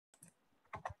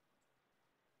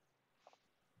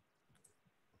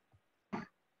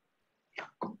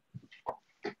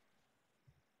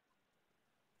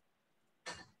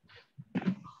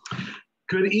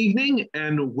Good evening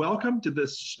and welcome to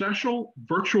this special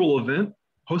virtual event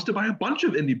hosted by a bunch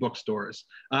of indie bookstores.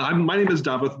 My name is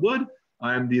David Wood.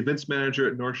 I'm the events manager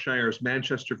at Northshire's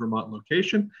Manchester, Vermont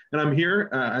location, and I'm here,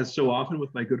 as so often,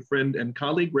 with my good friend and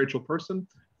colleague, Rachel Person,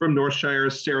 from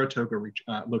Northshire's Saratoga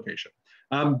location.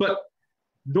 But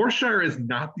Northshire is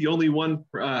not the only one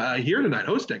here tonight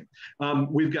hosting.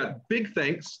 We've got big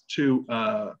thanks to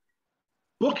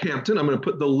Bookhampton. I'm going to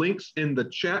put the links in the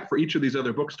chat for each of these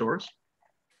other bookstores.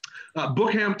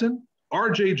 Bookhampton,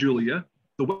 RJ Julia,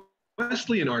 the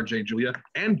Wesleyan RJ Julia,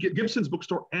 and Gibson's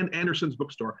Bookstore and Anderson's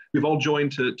Bookstore. We've all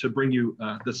joined to bring you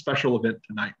this special event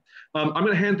tonight. I'm going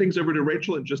to hand things over to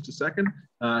Rachel in just a second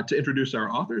to introduce our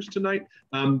authors tonight.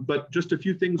 But just a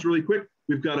few things really quick.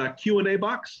 We've got a Q&A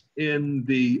box in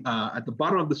the at the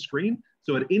bottom of the screen.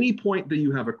 So at any point that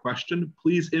you have a question,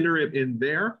 please enter it in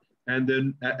there. And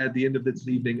then at the end of this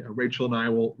evening, Rachel and I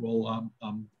will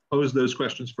pose those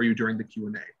questions for you during the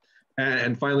Q&A.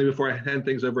 And finally, before I hand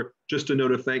things over, just a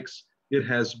note of thanks. It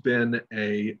has been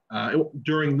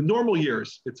during the normal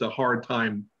years, it's a hard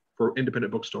time for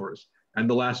independent bookstores. And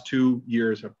the last 2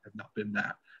 years have not been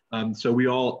that. So we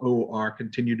all owe our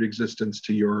continued existence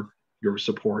to your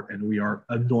support, and we are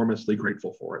enormously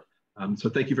grateful for it. So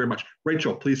thank you very much.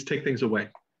 Rachel, please take things away.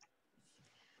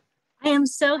 I am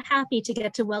so happy to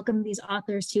get to welcome these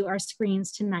authors to our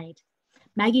screens tonight.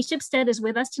 Maggie Shipstead is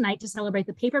with us tonight to celebrate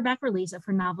the paperback release of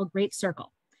her novel, Great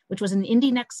Circle, which was an Indie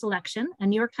Next selection, a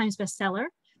New York Times bestseller,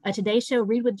 a Today Show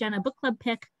Read with Jenna book club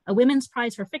pick, a Women's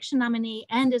Prize for Fiction nominee,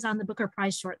 and is on the Booker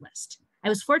Prize shortlist. I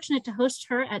was fortunate to host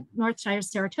her at Northshire's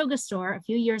Saratoga store a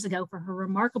few years ago for her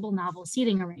remarkable novel,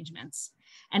 Seating Arrangements.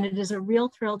 And it is a real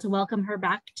thrill to welcome her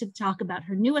back to talk about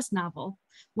her newest novel,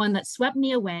 one that swept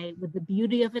me away with the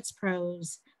beauty of its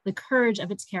prose, the courage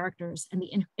of its characters, and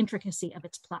the intricacy of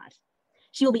its plot.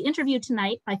 She will be interviewed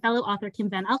tonight by fellow author Kim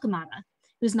van Alkemade,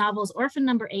 whose novels Orphan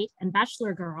No. 8 and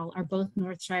Bachelor Girl are both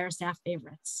Northshire staff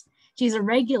favorites. She's a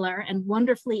regular and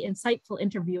wonderfully insightful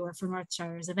interviewer for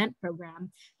Northshire's event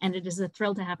program, and it is a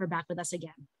thrill to have her back with us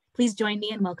again. Please join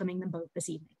me in welcoming them both this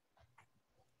evening.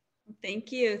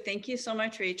 Thank you. Thank you so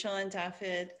much, Rachel and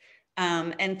David.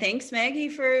 And thanks, Maggie,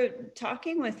 for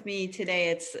talking with me today.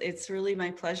 It's really my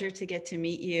pleasure to get to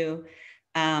meet you.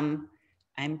 I'm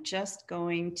just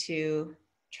going to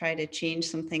try to change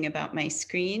something about my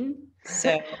screen,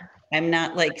 so I'm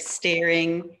not like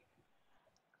staring.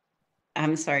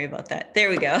 I'm sorry about that. There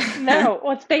we go. No,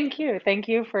 well, thank you. Thank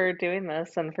you for doing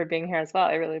this and for being here as well.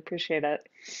 I really appreciate it.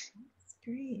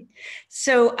 Great.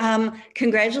 So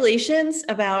congratulations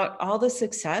about all the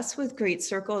success with Great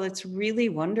Circle. It's really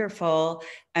wonderful.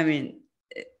 I mean,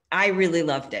 I really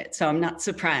loved it, so I'm not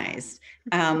surprised.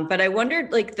 But I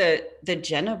wondered, like the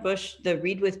Jenna Bush, the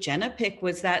Read with Jenna pick,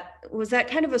 was that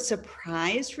kind of a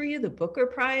surprise for you, the Booker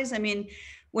Prize? I mean,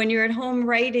 when you're at home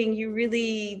writing, you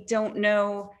really don't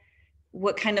know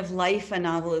what kind of life a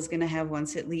novel is going to have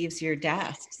once it leaves your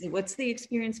desk. What's the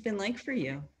experience been like for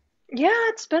you? Yeah,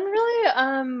 it's been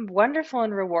really wonderful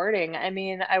and rewarding. I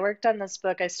mean, I worked on this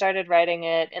book. I started writing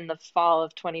it in the fall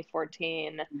of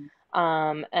 2014.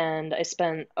 And I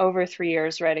spent over 3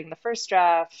 years writing the first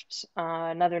draft,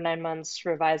 another 9 months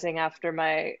revising after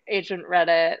my agent read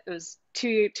it. It was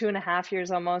two and a half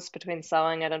years almost between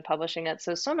selling it and publishing it.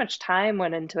 So much time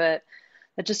went into it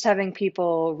that just having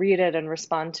people read it and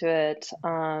respond to it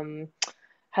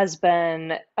has been,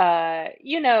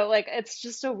 like, it's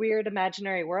just a weird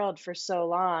imaginary world for so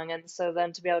long. And so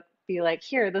then to be able to be like,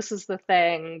 here, this is the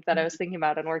thing that I was thinking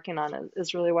about and working on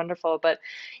is really wonderful. But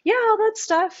yeah, all that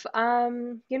stuff,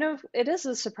 it is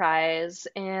a surprise.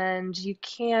 And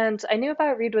I knew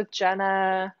about Read with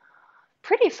Jenna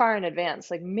pretty far in advance,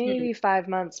 like maybe 5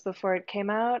 months before it came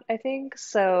out, I think.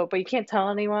 So, but you can't tell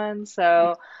anyone.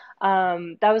 So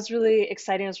that was really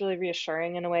exciting. It was really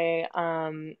reassuring in a way.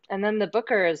 And then the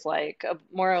Booker is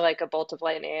more like a bolt of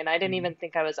lightning. And I didn't even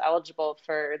think I was eligible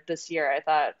for this year. I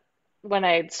thought when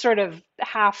I sort of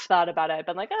half thought about it, I'd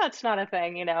been like, oh, it's not a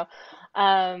thing,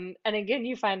 And again,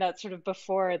 you find out sort of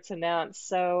before it's announced.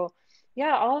 So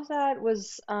yeah, all of that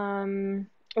was,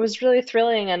 it was really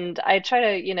thrilling. And I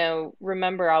try to,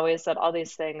 remember always that all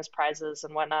these things, prizes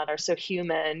and whatnot, are so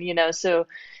human, so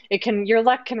your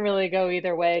luck can really go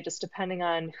either way, just depending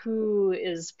on who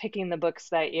is picking the books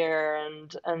that year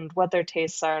and what their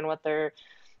tastes are and what their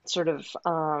sort of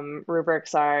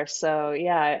rubrics are. So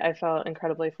yeah, I felt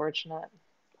incredibly fortunate.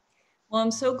 Well, I'm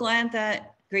so glad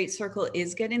that Great Circle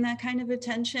is getting that kind of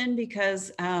attention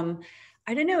because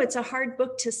I don't know, it's a hard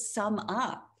book to sum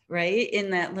up, right, in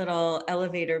that little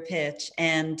elevator pitch.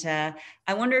 And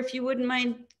I wonder if you wouldn't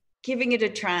mind giving it a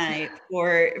try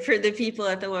for the people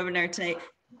at the webinar tonight.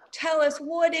 tell us,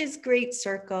 what is Great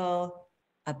Circle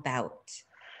about?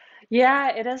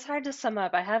 Yeah, it is hard to sum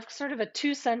up. I have sort of a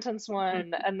two-sentence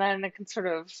one, and then it can sort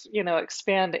of,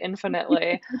 expand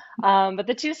infinitely. But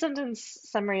the two-sentence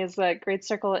summary is that Great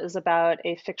Circle is about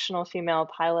a fictional female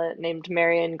pilot named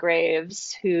Marion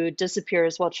Graves who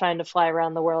disappears while trying to fly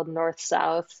around the world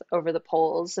north-south over the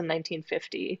poles in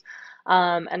 1950.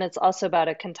 And it's also about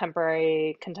a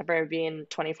contemporary being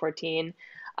 2014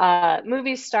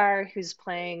 movie star who's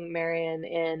playing Marion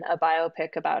in a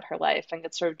biopic about her life and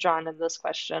gets sort of drawn into this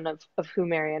question of who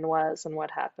Marion was and what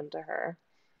happened to her.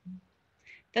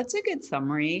 That's a good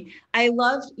summary. I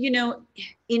loved,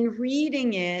 in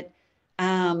reading it,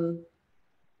 one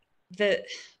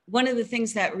of the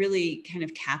things that really kind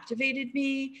of captivated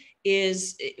me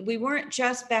is we weren't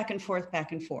just back and forth.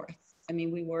 I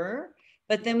mean, we were,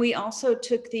 but then we also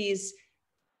took these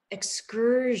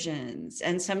excursions,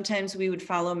 and sometimes we would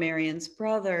follow Marion's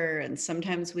brother, and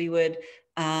sometimes we would,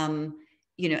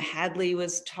 Hadley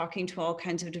was talking to all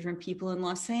kinds of different people in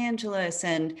Los Angeles,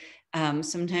 and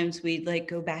sometimes we'd like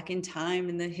go back in time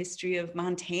in the history of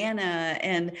Montana,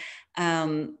 and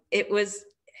it was,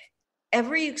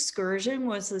 every excursion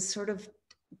was this sort of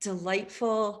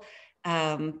delightful,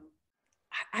 I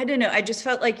don't know, I just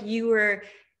felt like you were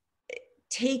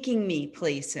taking me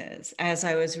places as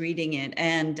I was reading it.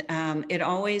 And it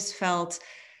always felt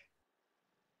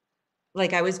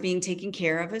like I was being taken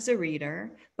care of as a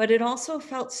reader, but it also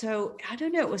felt so, I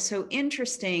don't know, it was so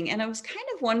interesting. And I was kind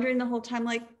of wondering the whole time,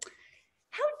 like,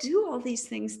 how do all these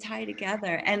things tie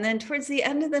together? And then towards the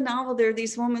end of the novel, there are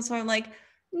these moments where I'm like,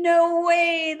 no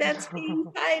way, that's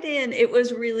being tied in. It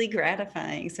was really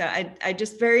gratifying. So I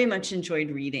just very much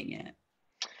enjoyed reading it.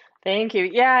 Thank you.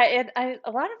 Yeah,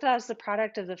 a lot of that is the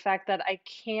product of the fact that I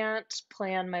can't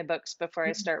plan my books before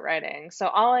I start writing. So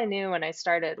all I knew when I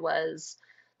started was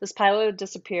this pilot would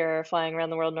disappear flying around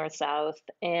the world north-south,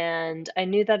 and I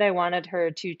knew that I wanted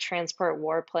her to transport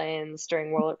warplanes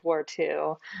during World War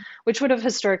II, which would have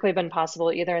historically been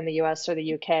possible either in the US or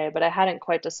the UK, but I hadn't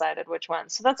quite decided which one.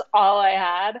 So that's all I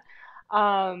had.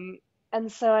 And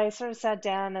so I sort of sat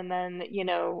down and then,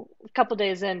 a couple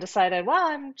days in decided, well,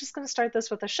 I'm just going to start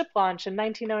this with a ship launch in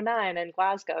 1909 in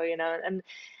Glasgow,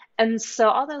 and so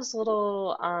all those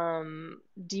little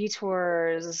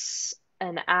detours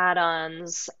and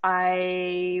add-ons,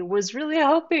 I was really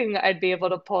hoping I'd be able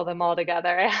to pull them all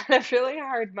together. I had a really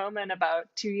hard moment about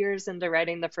 2 years into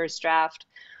writing the first draft.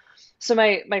 So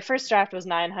my first draft was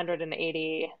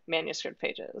 980 manuscript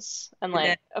pages, and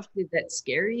did that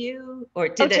scare you, or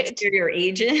did that scare your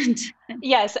agent?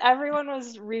 Yes, everyone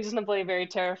was reasonably very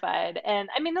terrified, and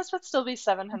I mean this would still be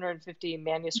 750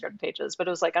 manuscript pages, but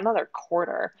it was like another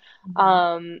quarter.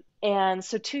 And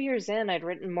so 2 years in, I'd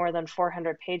written more than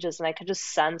 400 pages, and I could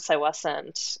just sense I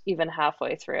wasn't even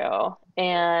halfway through,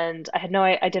 and I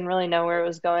didn't really know where it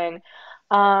was going.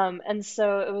 And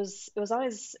so it was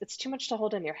always, it's too much to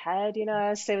hold in your head,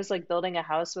 I say it was like building a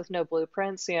house with no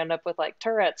blueprints, so you end up with like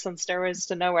turrets and stairways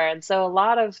to nowhere. And so a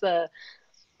lot of the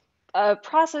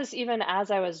process, even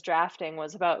as I was drafting,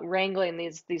 was about wrangling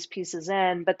these pieces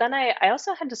in. But then I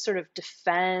also had to sort of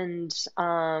defend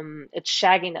its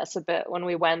shagginess a bit when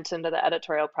we went into the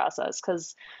editorial process,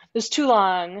 because it was too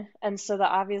long. And so the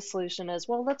obvious solution is,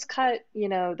 well, let's cut,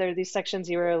 there are these sections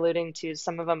you were alluding to,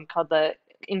 some of them called the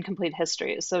incomplete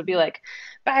histories. So it'd be like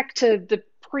back to the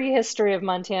prehistory of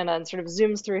Montana and sort of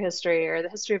zooms through history, or the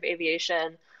history of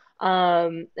aviation.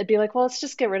 It'd be like, well, let's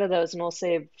just get rid of those and we'll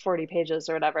save 40 pages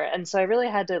or whatever. And so I really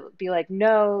had to be like,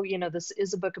 no, this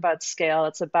is a book about scale.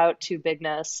 It's about too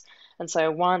bigness. And so I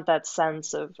want that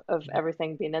sense of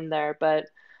everything being in there. But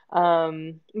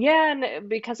yeah, and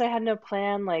because I had no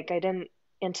plan, like I didn't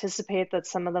anticipate that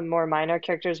some of the more minor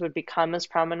characters would become as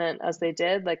prominent as they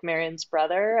did, like Marion's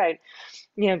brother. I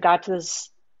got to this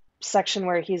section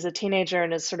where he's a teenager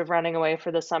and is sort of running away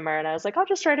for the summer, and I was like, I'll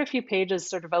just write a few pages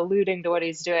sort of alluding to what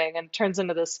he's doing, and it turns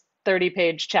into this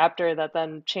 30-page chapter that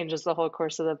then changes the whole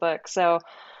course of the book. So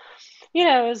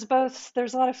it was both,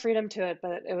 there's a lot of freedom to it,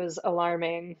 but it was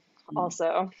alarming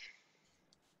also.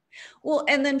 Well,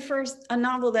 and then for a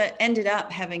novel that ended up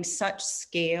having such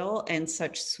scale and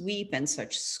such sweep and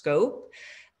such scope,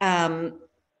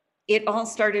 it all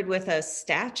started with a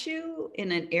statue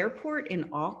in an airport in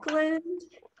Auckland.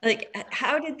 Like,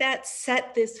 how did that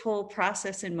set this whole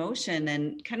process in motion,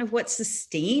 and kind of what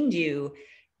sustained you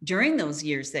during those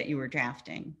years that you were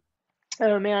drafting?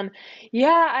 Oh man.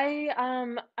 Yeah,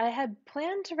 I had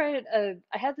planned to write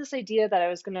I had this idea that I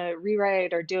was going to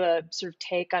rewrite or do a sort of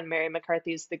take on Mary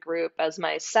McCarthy's The Group as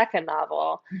my second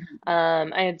novel.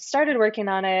 I had started working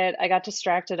on it. I got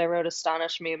distracted. I wrote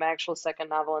Astonish Me, my actual second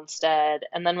novel instead.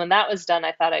 And then when that was done,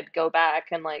 I thought I'd go back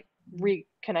and like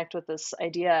reconnect with this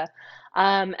idea.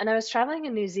 And I was traveling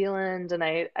in New Zealand and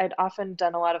I'd often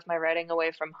done a lot of my writing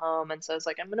away from home. And so I was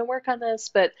like, I'm going to work on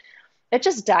this, but it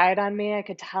just died on me. I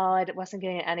could tell I wasn't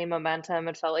getting any momentum.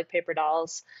 It felt like paper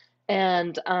dolls.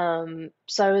 And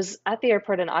so I was at the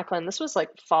airport in Auckland. This was like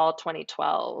fall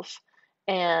 2012.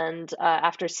 And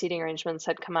after seating arrangements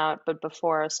had come out, but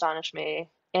before Astonish Me.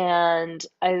 And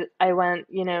I went,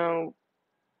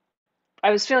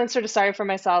 I was feeling sort of sorry for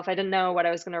myself. I didn't know what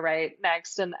I was going to write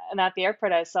next. And at the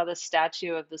airport, I saw this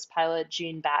statue of this pilot,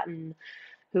 Jean Batten,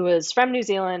 who was from New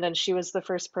Zealand, and she was the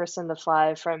first person to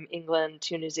fly from England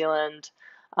to New Zealand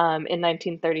in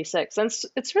 1936. And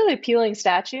it's really appealing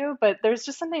statue, but there's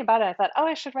just something about it. I thought, oh,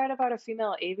 I should write about a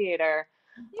female aviator.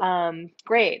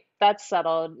 Great, that's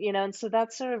settled, and so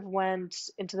that sort of went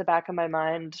into the back of my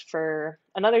mind for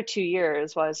another 2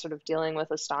 years while I was sort of dealing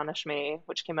with Astonish Me,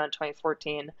 which came out in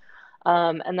 2014.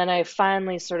 And then I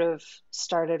finally sort of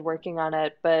started working on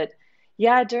it. But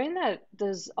yeah, during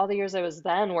those all the years I was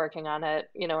then working on it,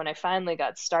 when I finally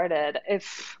got started,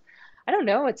 I don't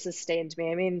know what sustained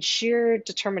me. I mean, sheer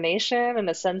determination and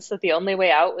a sense that the only way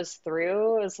out was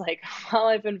through. It was like, well,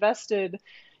 I've invested,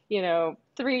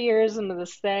 3 years into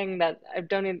this thing that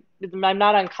I'm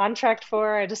not on contract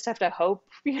for. I just have to hope,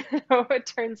 it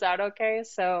turns out okay.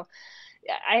 So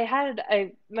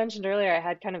I mentioned earlier, I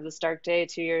had kind of this dark day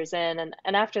 2 years in,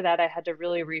 and after that, I had to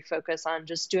really refocus on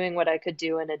just doing what I could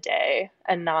do in a day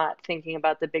and not thinking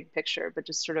about the big picture, but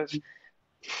just sort of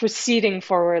proceeding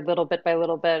forward little bit by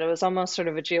little bit. It was almost sort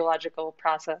of a geological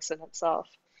process in itself.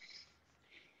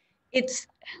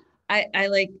 I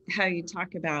like how you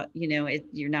talk about,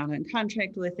 you're not on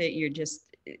contract with it.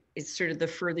 It's sort of the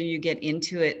further you get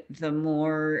into it, the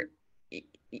more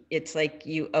it's like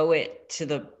you owe it to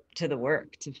the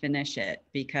work to finish it,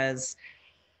 because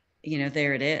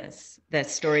there it is. That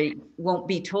story won't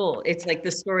be told. It's like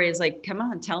the story is like, come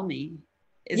on, tell me.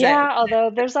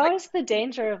 Although there's always the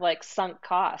danger of like sunk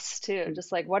costs too.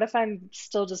 Just like, what if I'm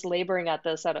still just laboring at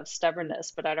this out of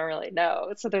stubbornness, but I don't really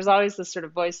know? So there's always this sort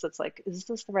of voice that's like, is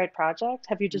this the right project?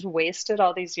 Have you just wasted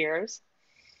all these years?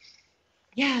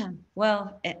 Yeah,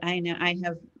 well, I know I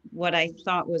have what I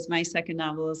thought was my second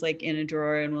novel is like in a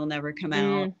drawer and will never come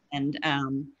out.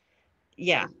 And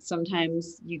yeah,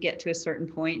 sometimes you get to a certain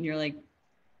point and you're like,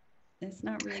 it's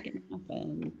not really going to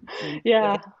happen.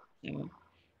 Yeah.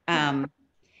 So,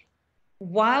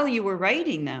 while you were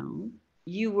writing, though,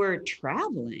 you were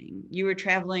traveling. You were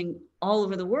traveling all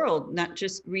over the world, not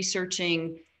just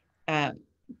researching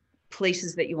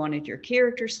places that you wanted your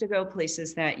characters to go,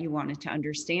 places that you wanted to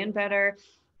understand better.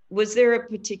 Was there a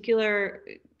particular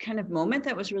kind of moment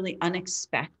that was really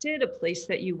unexpected, a place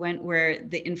that you went where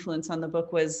the influence on the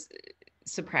book was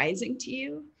surprising to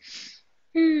you?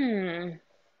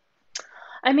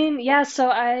 I mean, yeah, so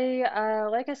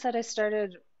like I said, I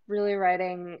started really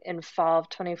writing in fall of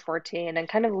 2014, and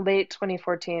kind of late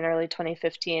 2014, early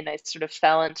 2015, I sort of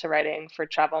fell into writing for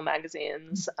travel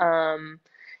magazines.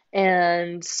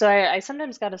 And so I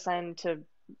sometimes got assigned to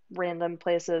random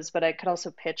places, but I could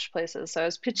also pitch places. So I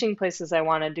was pitching places I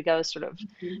wanted to go sort of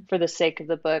for the sake of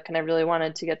the book. And I really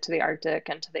wanted to get to the Arctic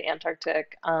and to the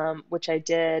Antarctic, which I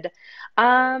did.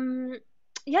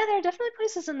 Yeah, there are definitely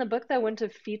places in the book that wouldn't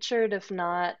have featured if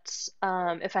I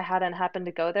hadn't happened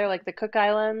to go there. Like the Cook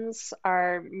Islands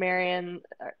are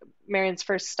Marion's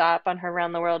first stop on her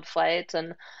round the world flight,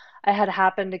 and I had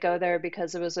happened to go there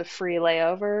because it was a free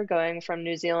layover going from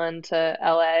New Zealand to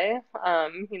LA.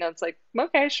 It's like,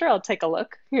 okay, sure, I'll take a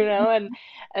look,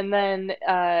 and then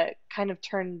kind of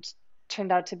turned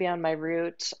out to be on my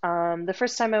route. The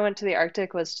first time I went to the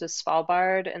Arctic was to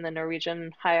Svalbard in the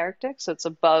Norwegian high Arctic, so it's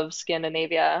above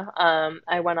Scandinavia.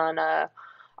 I went on a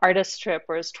artist trip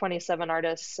where it's 27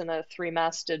 artists in a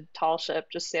three-masted tall ship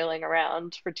just sailing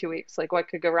around for 2 weeks. Like, what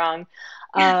could go wrong?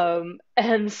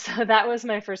 And so that was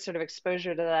my first sort of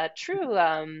exposure to that true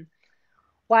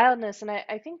wildness. And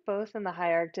I think both in the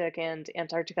high Arctic and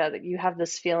Antarctica that you have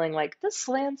this feeling like this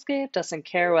landscape doesn't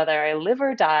care whether I live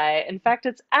or die. In fact,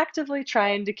 it's actively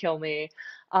trying to kill me.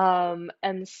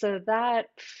 And so that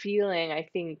feeling, I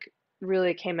think,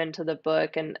 really came into the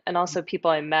book, and also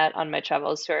people I met on my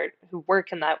travels who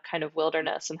work in that kind of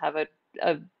wilderness and have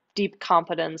a deep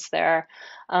competence there.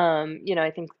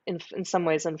 I think in some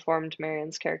ways informed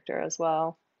Marion's character as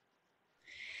well.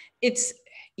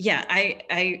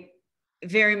 I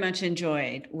very much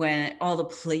enjoyed when all the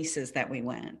places that we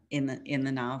went in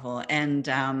the novel. And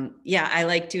yeah, I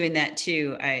like doing that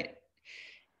too. I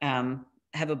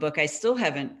have a book I still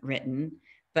haven't written,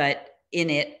 but in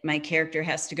it, my character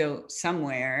has to go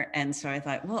somewhere. And so I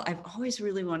thought, well, I've always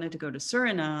really wanted to go to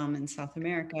Suriname in South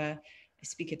America. I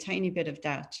speak a tiny bit of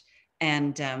Dutch.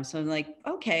 And so I'm like,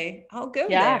 okay, I'll go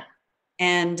there.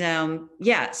 And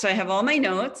yeah, so I have all my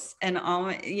notes and all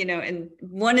my, and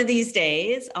one of these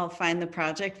days I'll find the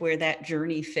project where that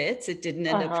journey fits. It didn't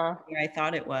end up where I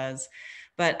thought it was.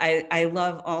 But I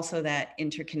love also that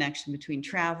interconnection between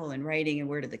travel and writing, and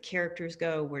where do the characters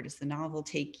go? Where does the novel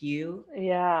take you?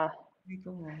 Yeah. Very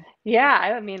cool. Yeah,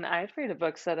 I mean, I'd read a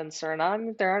book set in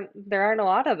Suriname. There aren't a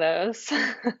lot of those.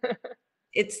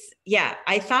 Yeah,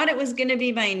 I thought it was going to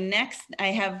be my next. I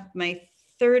have my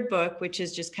third book, which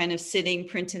is just kind of sitting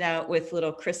printed out with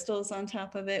little crystals on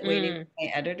top of it, waiting for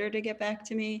my editor to get back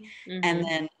to me. And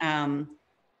then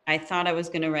I thought I was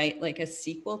going to write like a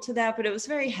sequel to that, but it was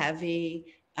very heavy,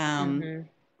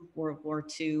 World War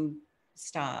II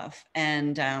stuff.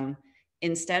 And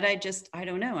instead, I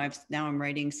don't know. Now I'm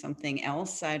writing something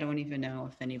else. I don't even know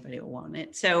if anybody will want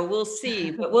it. So we'll see,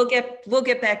 but we'll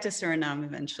get back to Suriname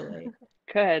eventually.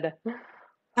 Good.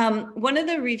 One of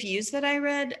the reviews that I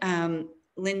read,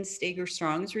 Lynn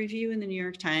Stager-Strong's review in the New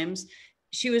York Times,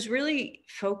 she was really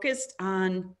focused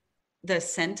on the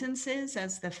sentences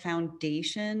as the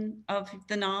foundation of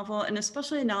the novel, and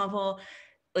especially a novel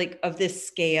like of this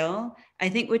scale. I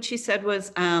think what she said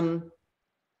was,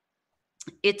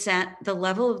 it's at the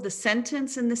level of the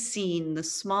sentence and the scene, the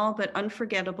small but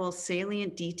unforgettable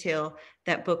salient detail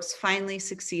that books finally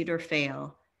succeed or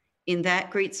fail. In that,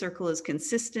 Great Circle is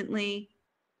consistently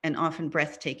and often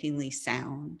breathtakingly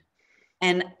sound.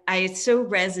 And I so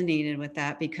resonated with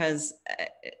that because,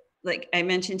 like I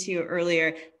mentioned to you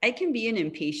earlier, I can be an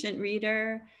impatient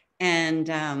reader, and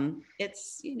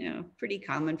it's, pretty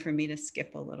common for me to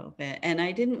skip a little bit. And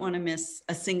I didn't want to miss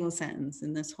a single sentence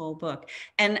in this whole book.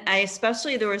 And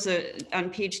there was on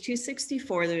page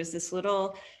 264, there's this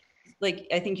little, like,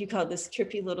 I think you called this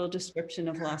trippy little description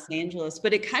of Los Angeles,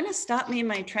 but it kind of stopped me in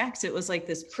my tracks. It was like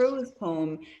this prose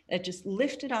poem that just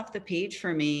lifted off the page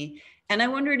for me. And I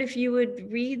wondered if you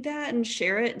would read that and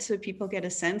share it so people get a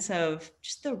sense of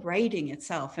just the writing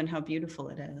itself and how beautiful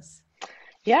it is.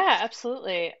 Yeah,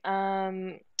 absolutely.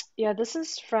 Yeah, this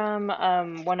is from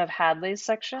one of Hadley's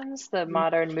sections, the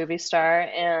modern movie star,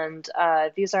 and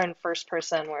these are in first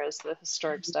person, whereas the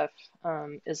historic stuff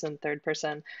is in third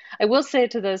person. I will say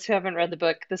to those who haven't read the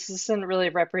book, this isn't really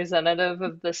representative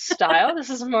of the style. This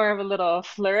is more of a little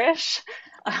flourish.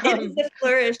 It is a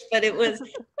flourish, but it was,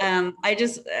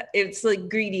 it's like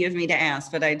greedy of me to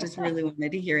ask, but I just really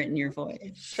wanted to hear it in your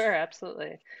voice. Sure,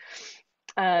 absolutely.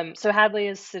 So Hadley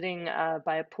is sitting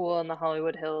by a pool in the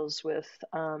Hollywood Hills with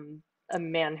a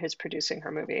man who's producing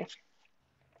her movie.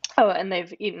 Oh, and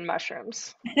they've eaten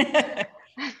mushrooms.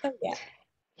 Oh, yeah.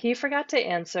 He forgot to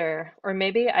answer, or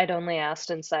maybe I'd only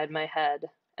asked inside my head.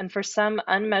 And for some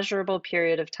unmeasurable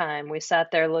period of time, we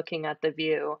sat there looking at the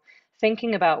view,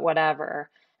 thinking about whatever.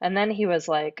 And then he was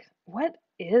like, "What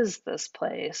is this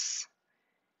place?"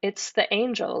 "It's the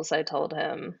Angels," I told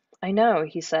him. "I know,"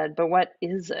 he said, "but what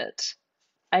is it?"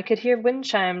 I could hear wind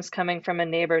chimes coming from a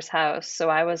neighbor's house, so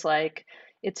I was like,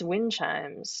 "It's wind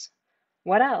chimes."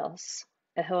 "What else?"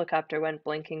 A helicopter went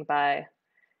blinking by.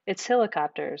 "It's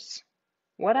helicopters."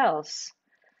 "What else?"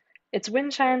 "It's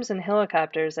wind chimes and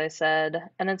helicopters," I said,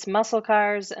 "and it's muscle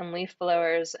cars and leaf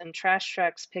blowers and trash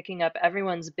trucks picking up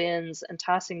everyone's bins and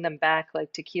tossing them back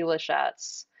like tequila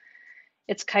shots.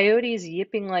 It's coyotes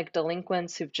yipping like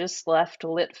delinquents who've just left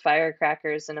lit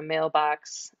firecrackers in a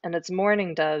mailbox, and it's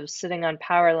mourning doves sitting on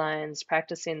power lines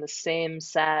practicing the same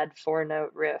sad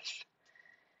four-note riff.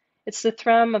 It's the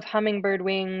thrum of hummingbird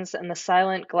wings and the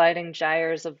silent gliding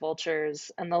gyres of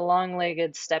vultures and the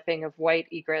long-legged stepping of white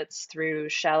egrets through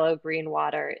shallow green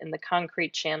water in the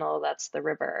concrete channel that's the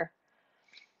river.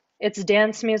 It's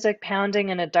dance music pounding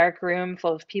in a dark room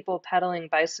full of people pedaling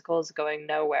bicycles going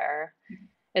nowhere.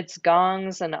 It's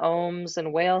gongs and ohms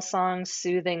and whale songs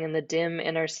soothing in the dim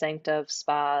inner sancta of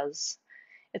spas.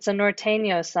 It's a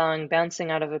norteño song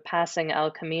bouncing out of a passing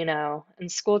El Camino, and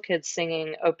school kids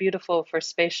singing "Oh Beautiful for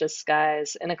Spacious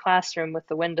Skies" in a classroom with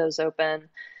the windows open,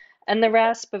 and the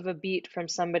rasp of a beat from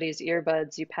somebody's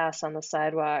earbuds you pass on the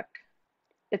sidewalk.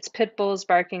 It's pit bulls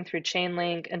barking through chain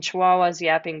link, and chihuahuas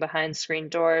yapping behind screen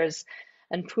doors,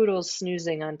 and poodles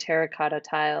snoozing on terracotta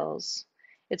tiles.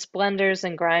 It's blenders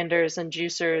and grinders and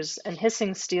juicers and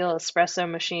hissing steel espresso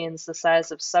machines the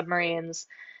size of submarines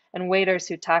and waiters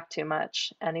who talk too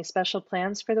much. "Any special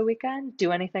plans for the weekend?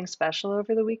 Do anything special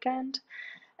over the weekend?"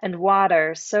 And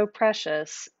water, so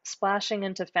precious, splashing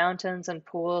into fountains and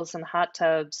pools and hot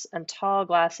tubs and tall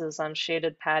glasses on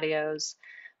shaded patios,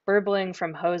 burbling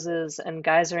from hoses and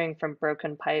geysering from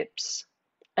broken pipes.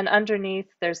 And underneath,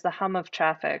 there's the hum of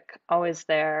traffic, always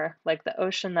there, like the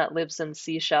ocean that lives in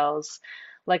seashells,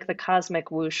 like the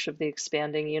cosmic whoosh of the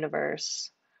expanding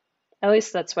universe. At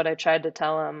least that's what I tried to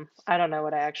tell him. I don't know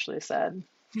what I actually said.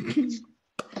 Thank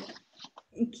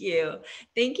you.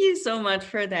 Thank you so much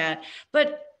for that.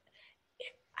 But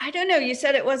I don't know, you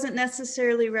said it wasn't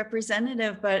necessarily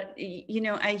representative, but you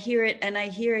know, I hear it, and I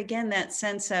hear again that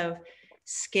sense of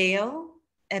scale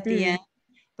at the end,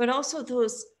 but also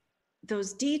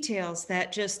those details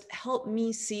that just help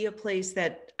me see a place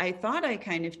that I thought I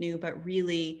kind of knew, but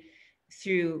really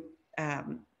through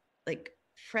like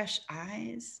fresh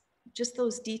eyes, just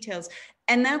those details.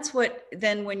 And that's what,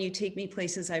 then when you take me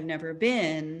places I've never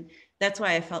been, that's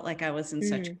why I felt like I was in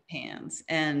such good hands.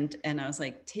 And I was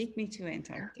like, take me to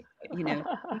Antarctica, you know,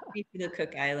 take me to the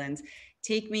Cook Islands,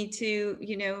 take me to,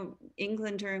 you know,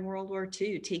 England during World War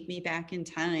II, take me back in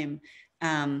time.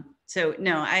 So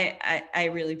no, I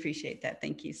really appreciate that.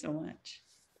 Thank you so much.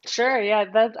 Sure, yeah,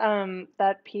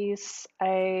 that piece,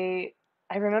 I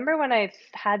remember when I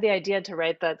had the idea to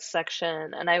write that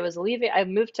section, and I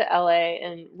moved to LA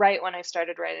and right when I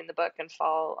started writing the book in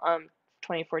fall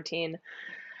 2014.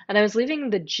 And I was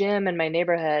leaving the gym in my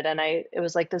neighborhood, and it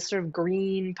was like this sort of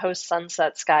green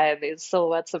post-sunset sky of these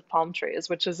silhouettes of palm trees,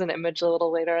 which is an image a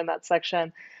little later in that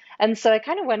section. And so I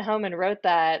kind of went home and wrote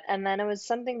that, and then it was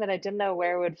something that I didn't know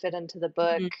where it would fit into the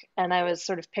book, and I was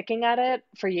sort of picking at it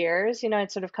for years. You know,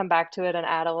 I'd sort of come back to it and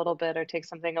add a little bit or take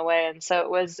something away, and so it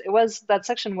was that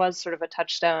section was sort of a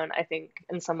touchstone, I think,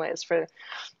 in some ways for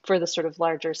the sort of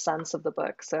larger sense of the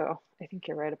book. So I think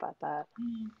you're right about that.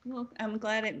 Well, I'm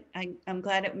glad it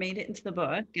made it into the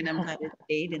book, and I'm glad it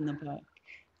stayed in the book.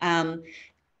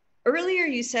 Earlier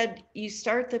you said you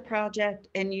start the project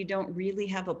and you don't really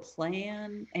have a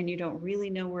plan and you don't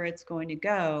really know where it's going to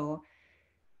go.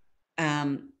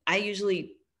 I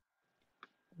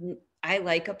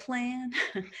like a plan.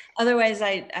 Otherwise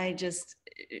I just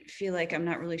feel like I'm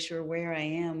not really sure where I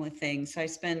am with things. So I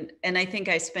think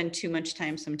I spend too much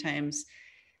time sometimes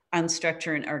on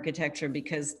structure and architecture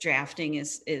because drafting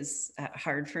is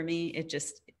hard for me. It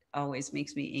just always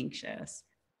makes me anxious.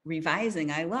 Revising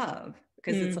I love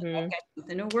because it's like I've got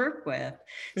something to work with.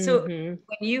 So when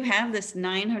you have this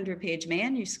 900-page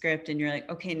manuscript and you're like,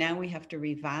 okay, now we have to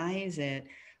revise it.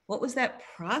 What was that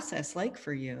process like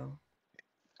for you?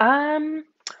 I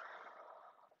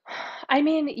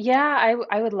mean, yeah,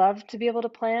 I would love to be able to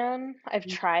plan. I've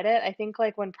tried it. I think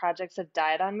like when projects have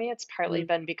died on me, it's partly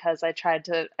been because I tried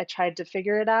to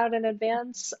figure it out in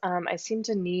advance. I seem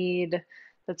to need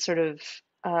that sort of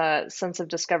sense of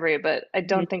discovery, but I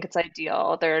don't think it's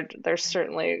ideal. There's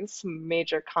certainly some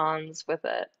major cons with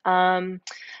it. But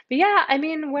yeah, I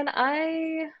mean,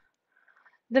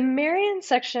 the Marion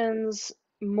sections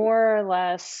more or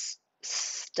less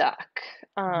stuck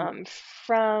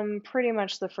from pretty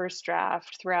much the first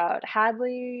draft throughout.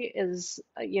 Hadley is,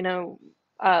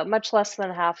 much less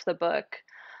than half the book.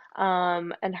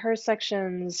 And her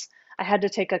sections, I had to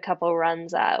take a couple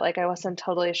runs at. Like, I wasn't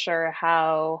totally sure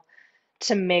how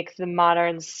to make the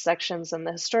modern sections and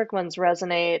the historic ones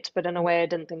resonate, but in a way I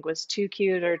didn't think was too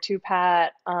cute or too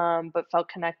pat, but felt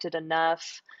connected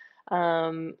enough.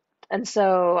 Um, and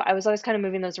so I was always kind of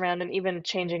moving those around and even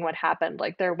changing what happened.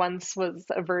 Like there once was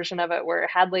a version of it where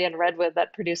Hadley and Redwood,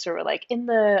 that producer, were like in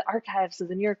the archives of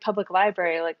the New York Public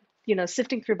Library, like,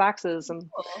 sifting through boxes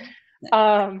and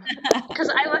because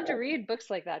I love to read books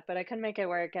like that, but I couldn't make it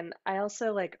work. And I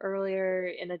also like earlier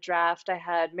in a draft, I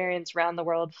had Marion's Round the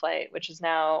World flight, which is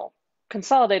now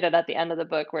consolidated at the end of the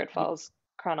book where it falls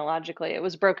chronologically. It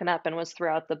was broken up and was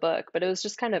throughout the book, but it was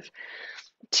just kind of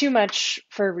too much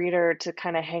for a reader to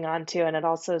kind of hang on to. And it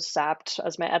also sapped,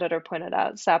 as my editor pointed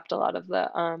out, sapped a lot of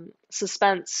the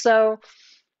suspense. So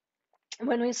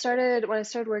when I started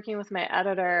working with my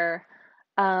editor,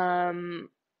 um,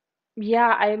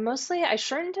 yeah, I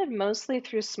shortened it mostly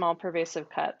through small pervasive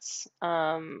cuts,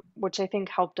 which I think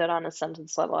helped it on a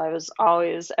sentence level. I was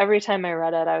always, every time I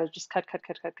read it, I was just cut, cut,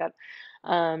 cut, cut, cut,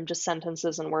 just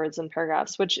sentences and words and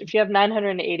paragraphs, which if you have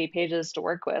 980 pages to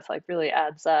work with, like really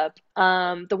adds up.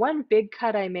 The one big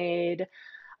cut I made,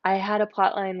 I had a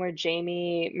plot line where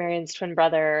Jamie, Marion's twin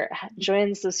brother,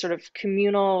 joins this sort of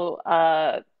communal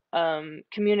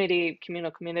community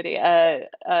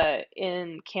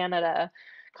in Canada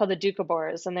called the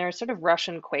Doukhobors, and they're sort of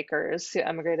Russian Quakers who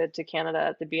emigrated to Canada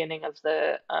at the beginning of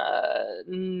the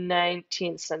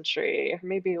 19th century, or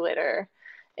maybe later.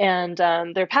 And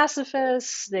they're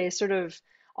pacifists. They sort of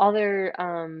all their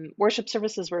worship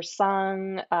services were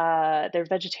sung. They're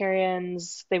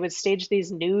vegetarians. They would stage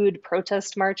these nude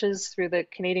protest marches through the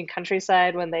Canadian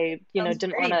countryside when they, Sounds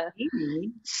didn't want very to.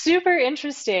 dreamy. Super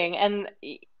interesting.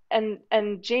 And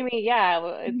Jamie, yeah,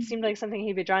 it seemed like something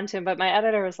he'd be drawn to. But my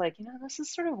editor was like, this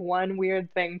is sort of one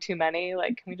weird thing too many.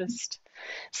 Like, can we just?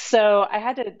 So I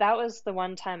had to. That was the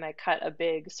one time I cut a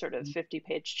big sort of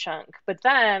 50-page chunk. But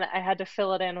then I had to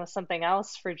fill it in with something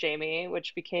else for Jamie,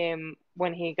 which became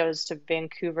when he goes to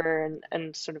Vancouver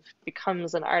and sort of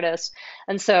becomes an artist.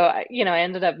 And so I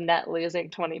ended up net losing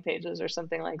 20 pages or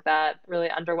something like that. Really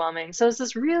underwhelming. So it's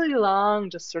this really long,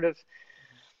 just sort of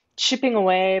chipping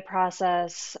away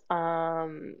process,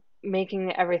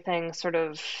 making everything sort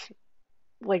of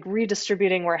like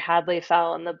redistributing where Hadley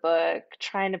fell in the book,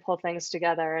 trying to pull things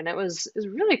together. And it was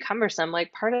really cumbersome.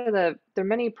 Like part of there are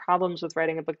many problems with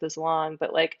writing a book this long,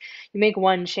 but like you make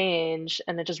one change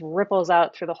and it just ripples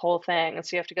out through the whole thing. And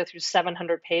so you have to go through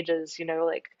 700 pages,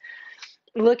 like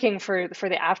looking for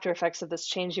the after effects of this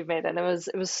change you've made. And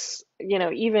it was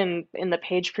even in the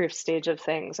page proof stage of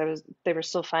things, they were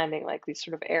still finding like these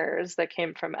sort of errors that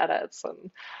came from edits.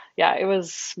 And yeah,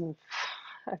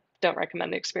 I don't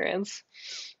recommend the experience.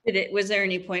 Was there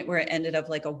any point where it ended up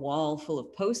like a wall full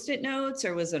of Post-it notes,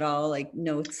 or was it all like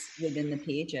notes within the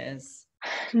pages?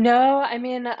 No, I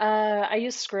mean, I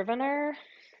use Scrivener.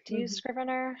 Do you use Mhm.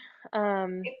 Scrivener?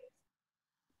 Um,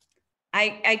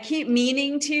 I keep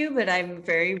meaning to, but I'm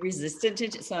very resistant to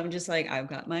it. So I'm just like, I've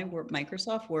got my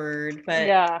Microsoft Word, but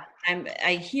yeah.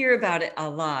 I hear about it a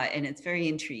lot and it's very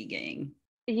intriguing.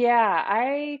 Yeah,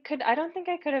 I don't think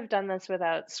I could have done this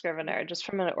without Scrivener, just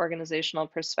from an organizational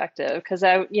perspective. Because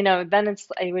then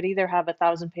I would either have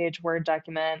 1,000-page Word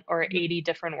document or 80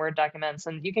 different Word documents,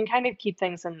 and you can kind of keep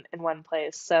things in one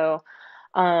place. So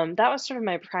that was sort of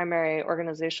my primary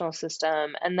organizational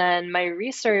system. And then my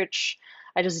research,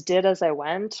 I just did as I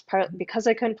went. Because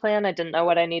I couldn't plan, I didn't know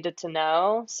what I needed to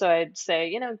know. So I'd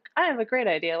say, I have a great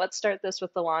idea. Let's start this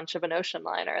with the launch of an ocean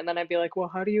liner. And then I'd be like, well,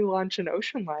 how do you launch an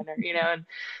ocean liner? And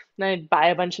I'd buy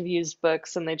a bunch of used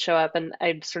books and they'd show up and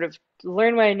I'd sort of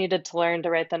learn what I needed to learn to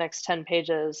write the next 10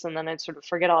 pages. And then I'd sort of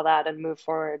forget all that and move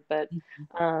forward. But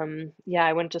yeah,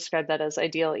 I wouldn't describe that as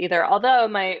ideal either. Although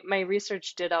my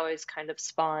research did always kind of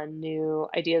spawn new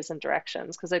ideas and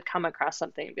directions because I'd come across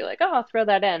something and be like, oh, I'll throw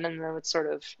that in. And then it would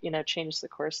sort of, change the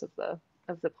course of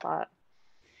the plot.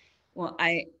 Well,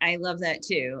 I love that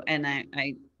too. And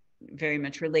I very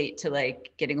much relate to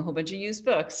like getting a whole bunch of used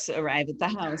books arrive at the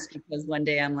house because one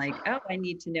day I'm like, oh, I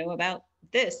need to know about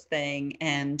this thing.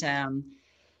 And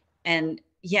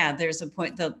yeah, there's a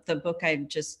point, the book I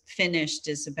just finished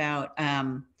is about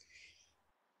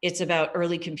it's about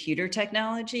early computer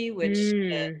technology, which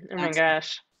Oh my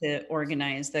gosh. to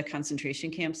organize the concentration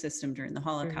camp system during the Mhm.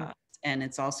 Holocaust. And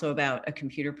it's also about a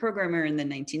computer programmer in the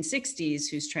 1960s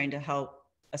who's trying to help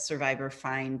a survivor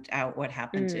find out what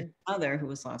happened to his Mm. mother who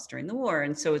was lost during the war.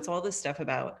 And so it's all this stuff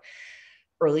about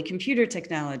early computer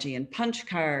technology and punch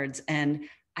cards. And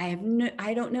I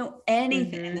don't know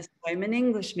anything. And Mhm. this is why I'm an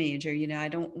English major. I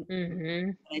don't, Mhm.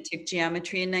 when I took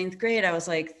geometry in ninth grade, I was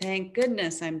like, thank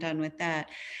goodness I'm done with that.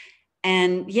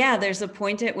 And yeah, there's a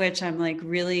point at which I'm like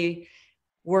really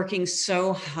working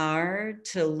so hard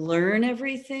to learn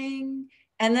everything.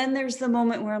 And then there's the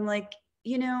moment where I'm like,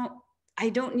 I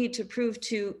don't need to prove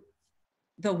to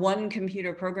the one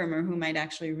computer programmer who might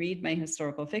actually read my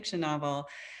historical fiction novel.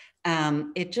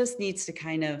 It just needs to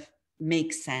kind of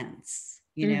make sense.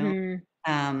 Mhm.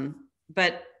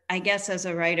 But I guess as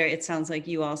a writer, it sounds like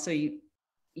you also, you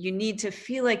need to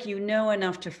feel like you know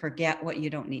enough to forget what you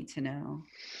don't need to know.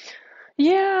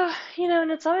 Yeah,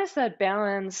 and it's always that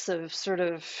balance of sort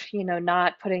of,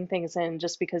 not putting things in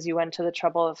just because you went to the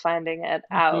trouble of finding it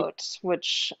Mhm. out,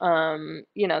 which,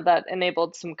 that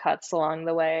enabled some cuts along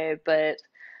the way. But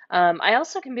I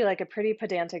also can be like a pretty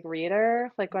pedantic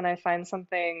reader. Like when I find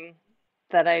something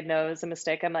that I know is a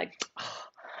mistake, I'm like,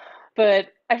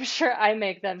 but I'm sure I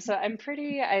make them. So I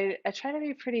try to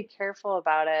be pretty careful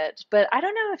about it. But I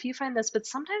don't know if you find this, but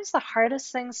sometimes the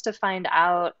hardest things to find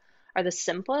out are the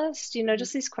simplest,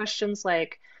 just these questions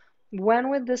like, when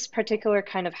would this particular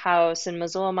kind of house in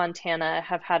Missoula, Montana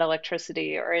have had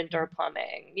electricity or indoor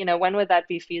plumbing? When would that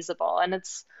be feasible? And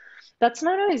that's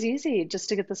not always easy just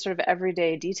to get the sort of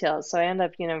everyday details. So I end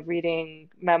up, reading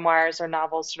memoirs or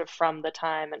novels sort of from the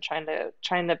time and trying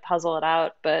to puzzle it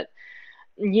out. But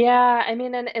yeah, I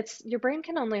mean, and it's your brain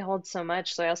can only hold so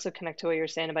much. So I also connect to what you're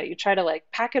saying about you try to like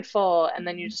pack it full and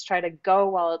then you just try to go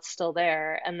while it's still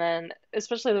there. And then,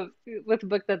 especially with a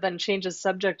book that then changes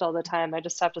subject all the time, I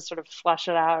just have to sort of flush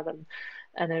it out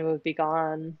and it would be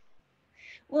gone.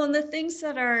 Well, and the things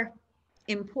that are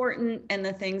important and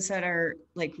the things that are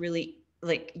like really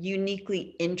like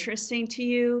uniquely interesting to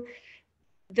you,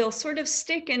 they'll sort of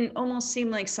stick and almost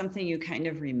seem like something you kind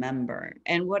of remember.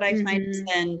 And what I find is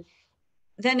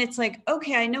then it's like,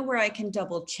 okay, I know where I can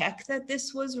double check that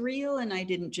this was real and I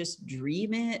didn't just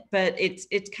dream it. But it's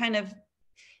kind of,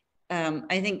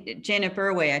 I think Janet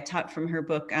Burway, I taught from her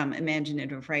book,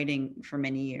 Imaginative Writing, for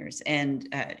many years. And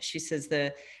she says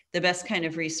the best kind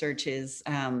of research is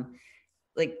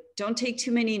like, don't take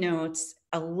too many notes,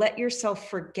 let yourself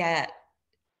forget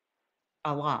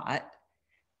a lot.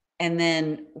 And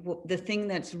then the thing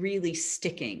that's really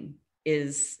sticking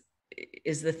is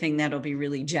the thing that'll be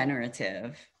really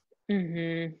generative.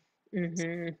 And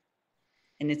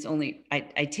it's only,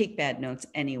 I take bad notes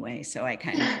anyway, so I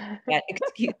kind of got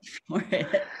excuse for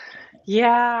it.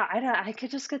 Yeah, I could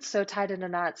just get so tied into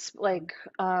knots. Like,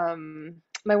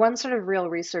 my one sort of real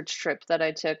research trip that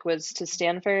I took was to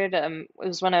Stanford. It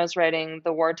was when I was writing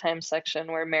the wartime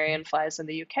section where Marion flies in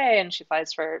the UK, and she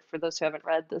flies for those who haven't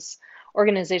read, this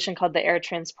organization called the Air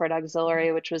Transport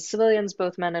Auxiliary, which was civilians,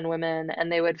 both men and women, and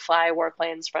they would fly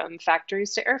warplanes from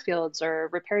factories to airfields or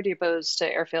repair depots to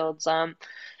airfields.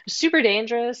 Super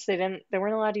dangerous. They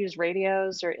weren't allowed to use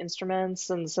radios or instruments,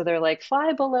 and so they're like,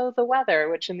 fly below the weather,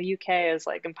 which in the UK is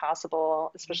like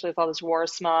impossible, especially with all this war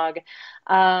smog.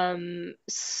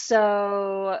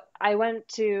 So I went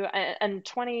to, and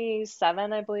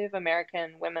 27, I believe,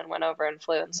 American women went over and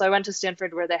flew. And so I went to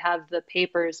Stanford where they have the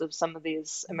papers of some of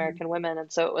these American women.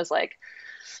 And so it was like,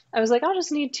 I was like, I'll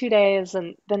just need 2 days.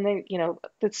 And then they,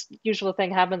 this usual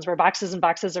thing happens where boxes and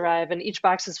boxes arrive, and each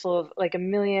box is full of like a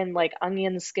million, like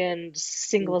onion skinned,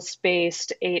 single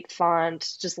spaced, 8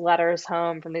 font, just letters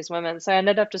home from these women. So I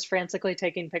ended up just frantically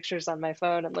taking pictures on my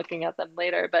phone and looking at them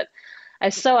later. But I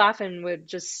so often would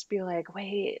just be like,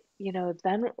 wait,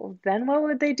 then what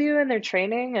would they do in their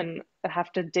training? And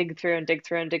have to dig through and dig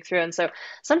through and dig through. And so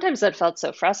sometimes that felt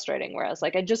so frustrating where I was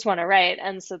like, I just want to write.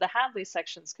 And so the Hadley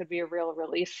sections could be a real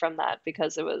relief from that,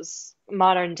 because it was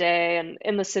modern day and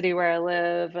in the city where I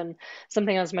live and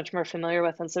something I was much more familiar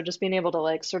with. And so just being able to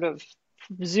like sort of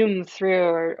zoom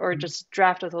through or just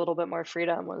draft with a little bit more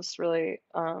freedom was really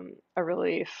a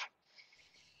relief.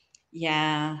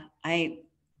 Yeah, I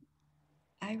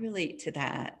relate to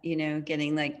that,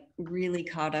 getting like really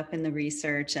caught up in the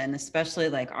research, and especially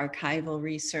like archival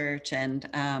research. And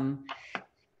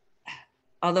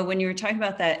although when you were talking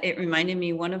about that, it reminded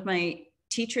me, one of my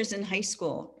teachers in high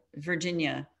school,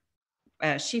 Virginia,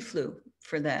 she flew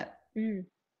for that.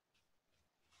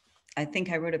 I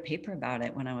think I wrote a paper about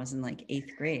it when I was in like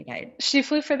 8th grade. She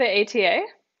flew for the ATA?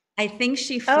 I think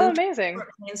she flew amazing.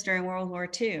 planes during World War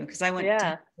II, because I went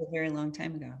to a very long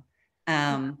time ago.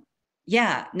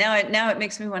 Yeah, now it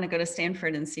makes me want to go to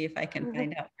Stanford and see if I can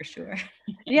find out for sure.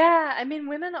 Yeah, I mean,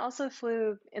 women also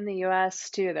flew in the US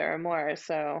too. There are more.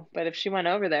 So, but if she went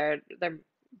over there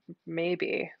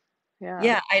maybe.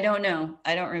 Yeah, I don't know.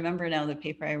 I don't remember now the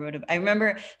paper I wrote. I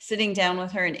remember sitting down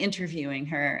with her and interviewing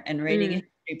her and writing a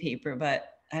history paper, but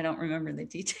I don't remember the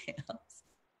details.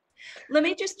 Let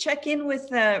me just check in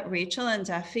with Rachel and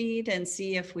Daphne and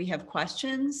see if we have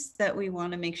questions that we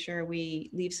want to make sure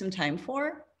we leave some time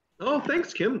for. Oh,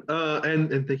 thanks, Kim.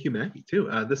 And thank you, Maggie, too.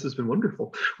 This has been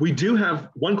wonderful. We do have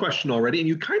one question already, and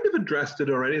you kind of addressed it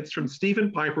already. It's from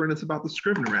Stephen Piper, and it's about the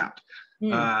Scrivener app.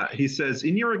 He says,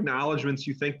 in your acknowledgments,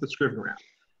 you thank the Scrivener app.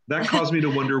 That caused me to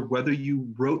wonder whether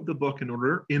you wrote the book in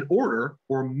order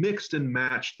or mixed and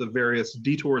matched the various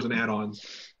detours and add-ons.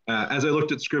 As I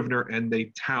looked at Scrivener, and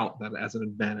they tout that as an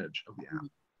advantage of the app.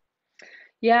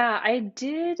 Yeah, I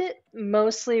did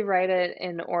mostly write it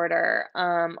in order.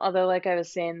 Although, like I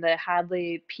was saying, the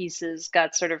Hadley pieces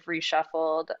got sort of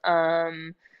reshuffled.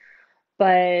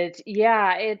 But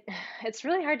yeah, it's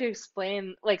really hard to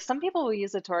explain. Like, some people will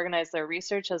use it to organize their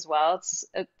research as well.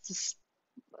 It's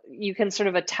you can sort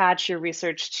of attach your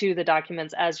research to the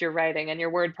documents as you're writing and your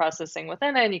word processing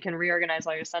within it, and you can reorganize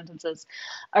all your sentences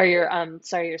or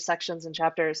your sections and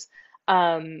chapters.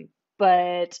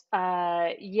 But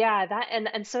yeah, that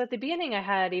and so at the beginning I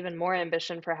had even more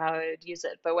ambition for how I would use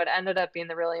it. But what ended up being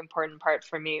the really important part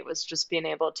for me was just being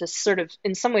able to sort of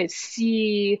in some ways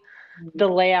see the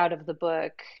layout of the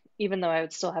book, even though I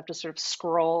would still have to sort of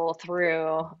scroll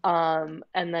through, and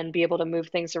then be able to move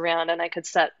things around. And I could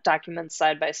set documents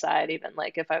side by side, even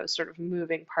like if I was sort of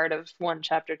moving part of one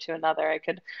chapter to another, I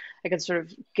could sort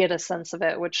of get a sense of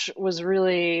it, which was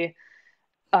really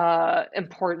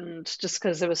important, just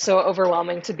because it was so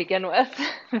overwhelming to begin with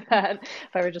that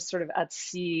if I were just sort of at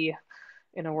sea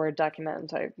in a Word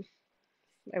document,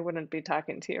 I wouldn't be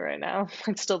talking to you right now.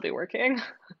 I'd still be working.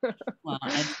 Well,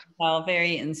 it's all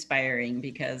very inspiring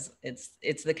because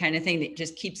it's the kind of thing that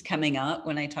just keeps coming up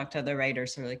when I talk to other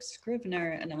writers who are like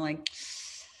Scrivener, and I'm like,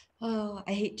 oh,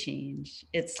 I hate change.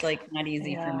 It's like not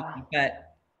easy for me,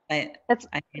 but I It's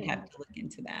might have to look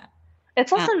into that.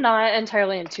 it's also not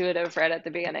entirely intuitive right at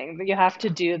the beginning. You have to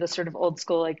do the sort of old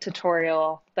school like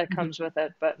tutorial that comes with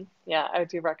it. But yeah, I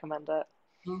do recommend it.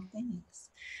 Oh, thanks.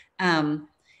 One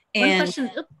And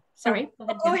question. Oops, sorry.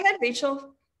 go ahead,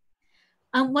 Rachel.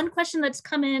 One question that's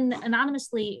come in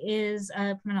anonymously is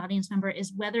from an audience member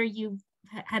is whether you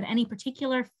had any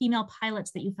particular female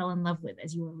pilots that you fell in love with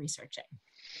as you were researching.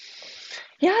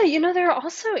 Yeah, they're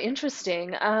also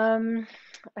interesting.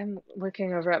 I'm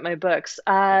looking over at my books.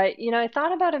 I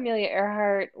thought about Amelia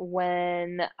Earhart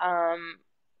when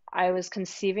I was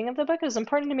conceiving of the book. It was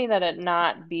important to me that it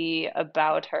not be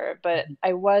about her, but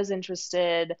I was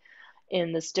interested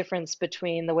in this difference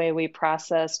between the way we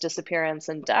process disappearance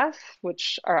and death,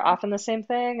 which are often the same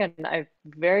thing. And I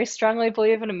very strongly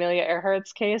believe in Amelia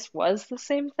Earhart's case was the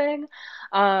same thing.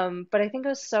 But I think it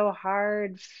was so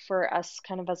hard for us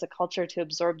kind of as a culture to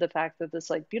absorb the fact that this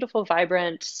like beautiful,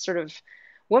 vibrant sort of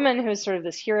woman who's sort of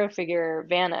this hero figure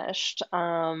vanished.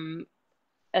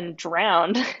 And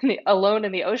drowned alone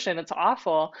in the ocean. It's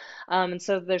awful. And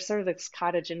so there's sort of this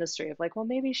cottage industry of like, well,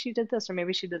 maybe she did this or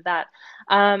maybe she did that.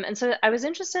 And so I was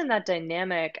interested in that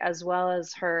dynamic as well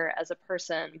as her as a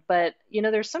person. But,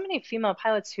 there's so many female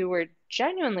pilots who were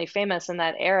genuinely famous in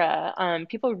that era.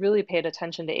 People really paid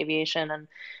attention to aviation and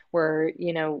were,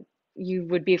 you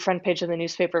would be front page of the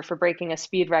newspaper for breaking a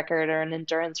speed record or an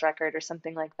endurance record or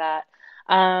something like that.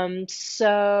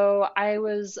 So I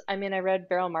read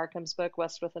Beryl Markham's book,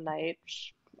 West with a Night,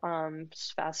 it's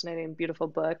a fascinating, beautiful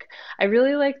book. I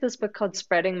really like this book called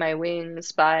Spreading My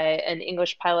Wings by an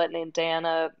English pilot named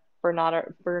Diana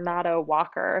Bernardo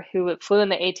Walker, who flew in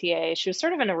the ATA. She was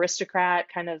sort of an aristocrat,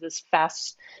 kind of this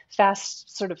fast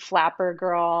sort of flapper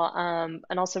girl,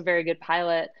 and also a very good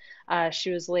pilot. She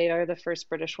was later the first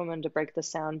British woman to break the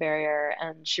sound barrier,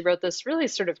 and she wrote this really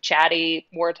sort of chatty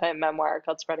wartime memoir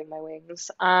called Spreading My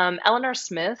Wings. Eleanor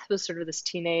Smith was sort of this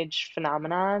teenage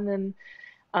phenomenon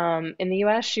in the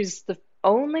US. She's the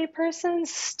only person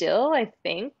still, I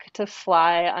think, to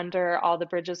fly under all the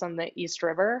bridges on the East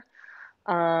River,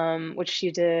 which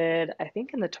she did, I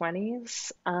think, in the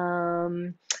 20s.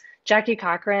 Jackie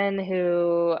Cochran,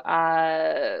 who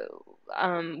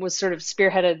was sort of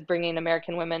spearheaded bringing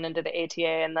American women into the ATA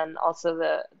and then also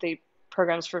the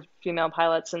programs for female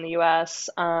pilots in the US.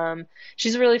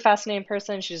 She's a really fascinating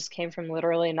person. She just came from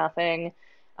literally nothing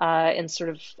in sort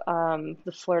of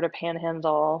the Florida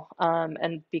Panhandle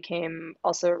and became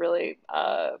also a really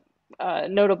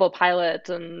notable pilot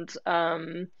and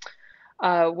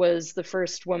was the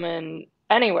first woman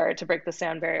anywhere to break the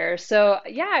sound barrier. So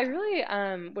yeah, I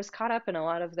really was caught up in a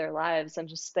lot of their lives, and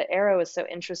just the era was so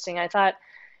interesting. I thought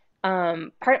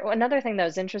another thing that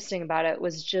was interesting about it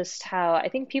was just how I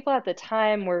think people at the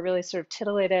time were really sort of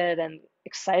titillated and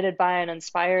excited by and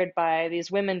inspired by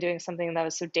these women doing something that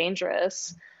was so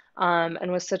dangerous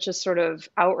and was such a sort of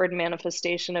outward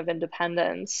manifestation of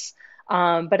independence.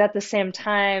 But at the same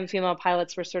time, female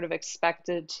pilots were sort of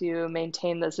expected to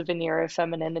maintain this veneer of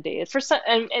femininity for some,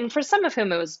 and for some of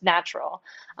whom it was natural.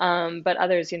 But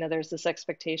others, there's this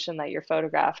expectation that you're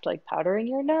photographed like powdering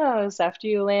your nose after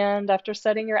you land, after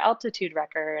setting your altitude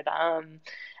record.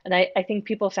 And I think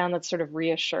people found that sort of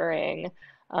reassuring.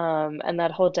 And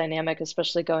that whole dynamic,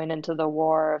 especially going into the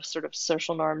war of sort of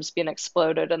social norms being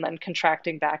exploded and then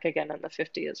contracting back again in the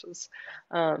 50s was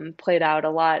played out a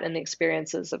lot in the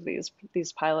experiences of these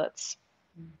pilots.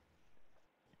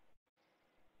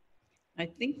 I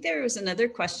think there was another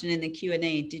question in the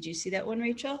Q&A. Did you see that one,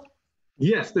 Rachel?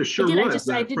 Yes, there sure was.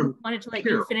 I didn't wanted to let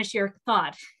you finish your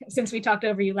thought since we talked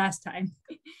over you last time.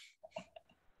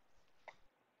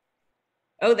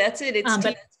 Oh, that's it. It's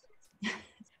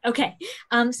Okay,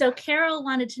 so Carol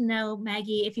wanted to know,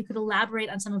 Maggie, if you could elaborate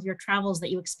on some of your travels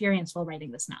that you experienced while writing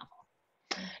this novel.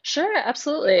 Sure,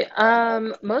 absolutely.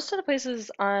 Most of the places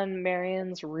on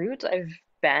Marion's route I've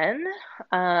been.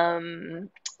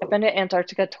 I've been to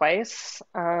Antarctica twice.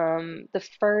 The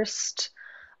first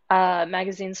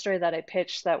magazine story that I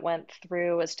pitched that went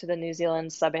through was to the New Zealand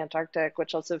subantarctic,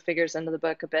 which also figures into the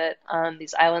book a bit,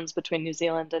 these islands between New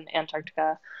Zealand and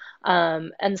Antarctica.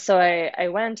 And so I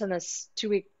went on this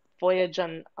 2-week voyage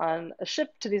on a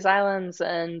ship to these islands,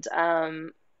 and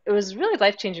it was a really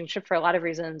life-changing trip for a lot of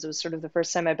reasons. It was sort of the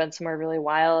first time I've been somewhere really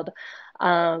wild.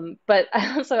 But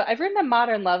I've written a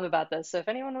Modern Love about this. So if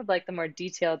anyone would like the more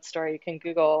detailed story, you can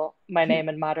Google my name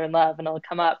and Modern Love and it'll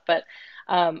come up. But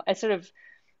I sort of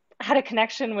had a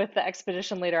connection with the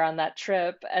expedition leader on that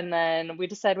trip, and then we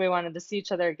decided we wanted to see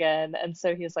each other again. And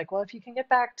so he was like, well, if you can get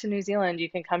back to New Zealand, you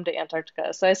can come to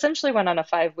Antarctica. So I essentially went on a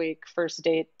 5-week first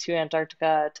date to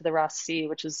Antarctica, to the Ross Sea,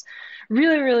 which is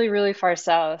really, really, really far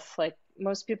south. Like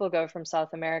most people go from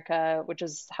South America, which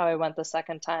is how I went the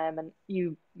second time. And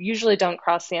you usually don't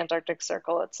cross the Antarctic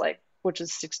Circle. It's like, which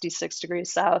is 66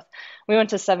 degrees south. We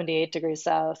went to 78 degrees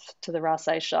south to the Ross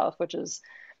Ice Shelf, which is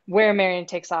where Marion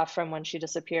takes off from when she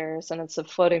disappears. And it's a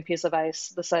floating piece of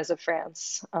ice the size of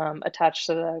France, attached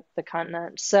to the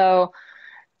continent. So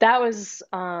that was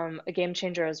a game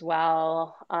changer as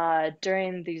well.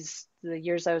 During the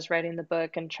years I was writing the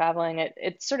book and traveling,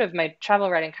 it sort of, my travel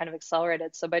writing kind of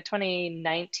accelerated. So by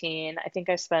 2019, I think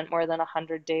I spent more than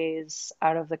 100 days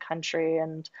out of the country.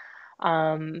 And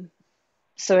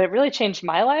so it really changed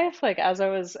my life, like as I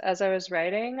was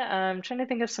writing. I'm trying to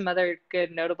think of some other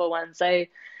good notable ones. I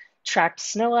tracked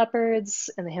snow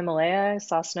leopards in the Himalaya. I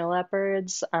saw snow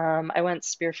leopards. I went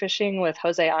spearfishing with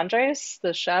Jose Andres,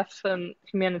 the chef and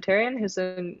humanitarian who's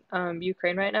in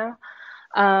Ukraine right now.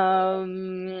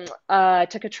 I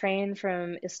took a train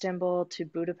from Istanbul to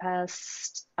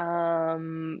Budapest. I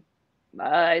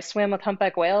swam with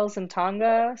humpback whales in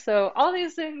Tonga. So all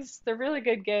these things, they're really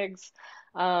good gigs.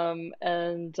 Yeah,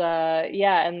 and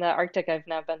the Arctic I've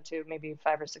now been to maybe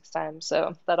 5 or 6 times.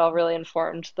 So that all really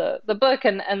informed the book.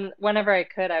 And whenever I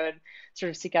could, I would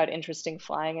sort of seek out interesting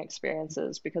flying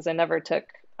experiences because I never took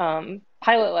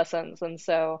pilot lessons. And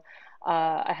so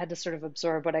I had to sort of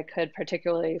absorb what I could,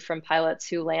 particularly from pilots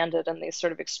who landed in these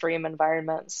sort of extreme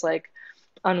environments. Like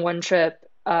on one trip,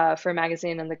 for a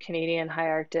magazine in the Canadian high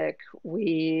Arctic,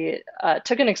 we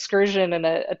took an excursion in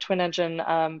a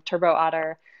twin-engine turbo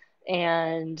otter.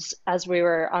 And as we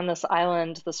were on this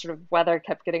island, the sort of weather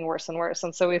kept getting worse and worse.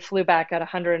 And so we flew back at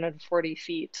 140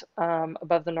 feet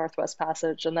above the Northwest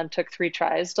Passage, and then took 3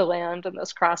 tries to land in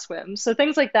this crosswind. So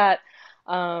things like that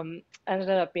ended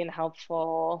up being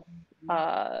helpful,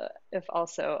 if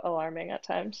also alarming at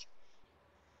times.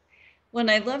 Well,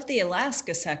 and I love the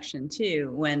Alaska section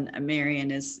too, when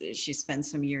Marion she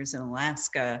spends some years in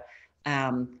Alaska,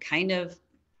 kind of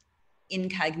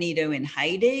incognito in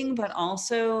hiding, but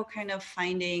also kind of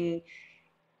finding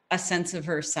a sense of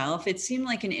herself. It seemed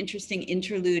like an interesting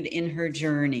interlude in her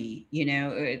journey,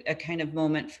 a kind of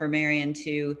moment for Marion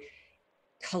to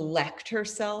collect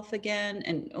herself again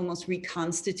and almost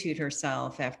reconstitute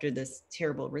herself after this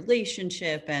terrible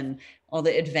relationship and all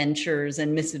the adventures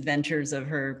and misadventures of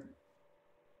her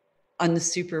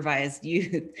unsupervised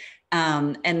youth.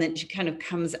 And then she kind of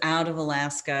comes out of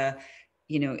Alaska,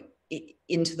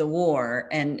 into the war.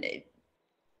 And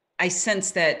I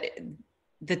sense that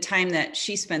the time that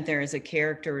she spent there as a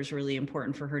character was really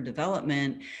important for her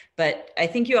development. But I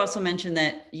think you also mentioned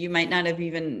that you might not have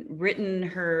even written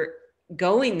her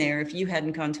going there if you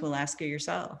hadn't gone to Alaska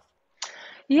yourself.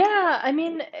 Yeah, I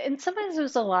mean, in some ways it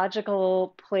was a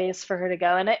logical place for her to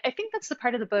go. And I think that's the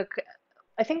part of the book.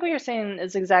 I think what you're saying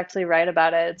is exactly right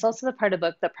about it. It's also the part of the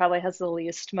book that probably has the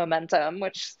least momentum,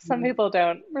 which some people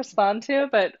don't respond to,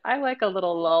 but I like a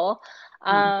little lull.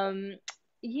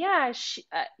 Yeah,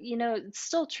 it's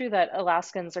still true that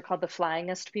Alaskans are called the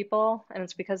flyingest people, and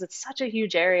it's because it's such a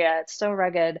huge area. It's so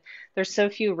rugged. There's so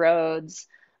few roads,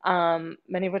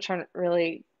 many of which aren't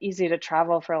really easy to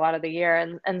travel for a lot of the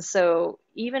year. And so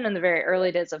even in the very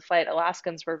early days of flight,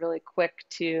 Alaskans were really quick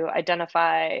to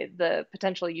identify the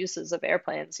potential uses of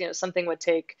airplanes. Something would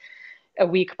take a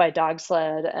week by dog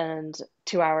sled and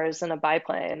 2 hours in a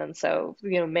biplane. And so,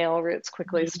 mail routes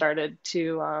quickly started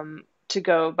to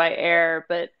go by air.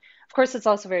 But of course, it's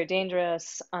also very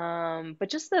dangerous. But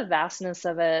just the vastness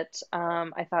of it,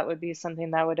 I thought would be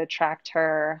something that would attract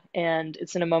her. And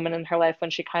it's in a moment in her life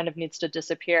when she kind of needs to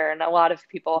disappear. And a lot of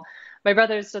people, my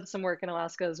brother's done some work in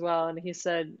Alaska as well. And he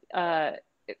said,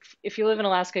 if you live in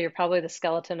Alaska, you're probably the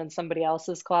skeleton in somebody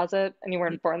else's closet and you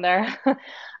weren't born there.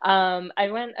 I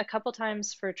went a couple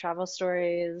times for travel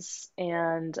stories,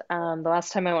 and the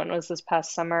last time I went was this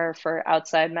past summer for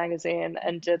Outside magazine,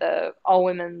 and did a all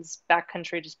women's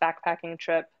backcountry, just backpacking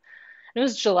trip. And it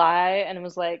was July, and it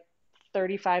was like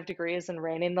 35 degrees and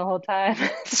raining the whole time.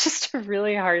 It's just a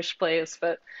really harsh place,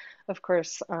 but of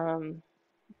course,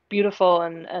 beautiful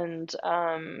and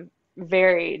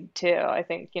varied too. I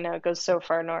think, it goes so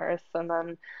far north, and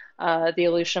then the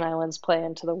Aleutian Islands play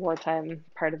into the wartime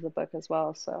part of the book as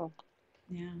well. So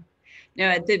yeah.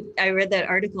 No, I read that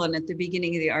article, and at the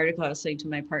beginning of the article, I was saying to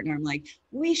my partner, I'm like,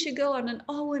 we should go on an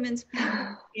all-women's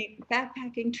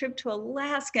backpacking trip to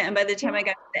Alaska. And by the time I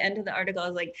got to the end of the article, I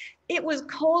was like, it was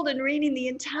cold and raining the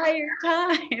entire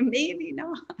time. Maybe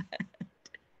not.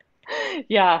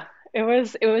 Yeah.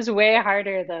 it was way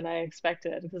harder than I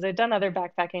expected because I'd done other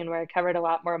backpacking where I covered a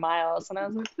lot more miles, and I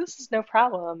was like, this is no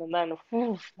problem. And then,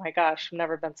 oh my gosh, I've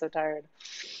never been so tired.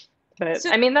 But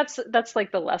So, I mean, that's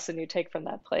like the lesson you take from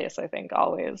that place, I think,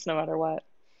 always, no matter what.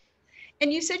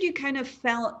 and you said you kind of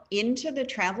fell into the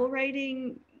travel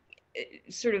writing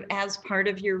sort of as part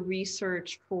of your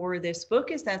research for this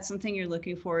book. Is that something you're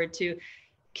looking forward to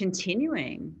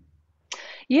continuing?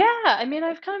 Yeah, I mean,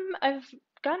 I've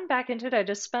gotten back into it. I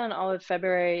just spent all of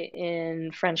February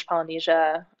in French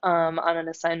Polynesia on an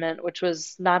assignment, which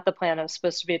was not the plan. It was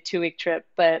supposed to be a 2-week trip,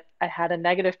 but I had a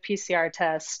negative PCR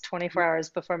test 24 hours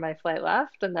before my flight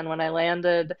left, and then when I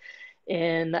landed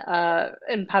in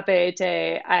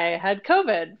Papeete, I had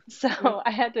COVID, so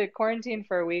I had to quarantine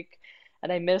for a week.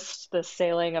 And I missed the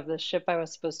sailing of the ship I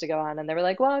was supposed to go on. And they were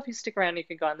like, well, if you stick around, you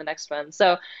could go on the next one.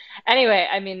 So anyway,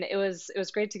 I mean, it was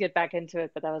great to get back into it,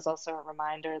 but that was also a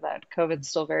reminder that COVID's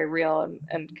still very real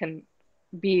and can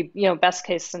be, best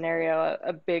case scenario,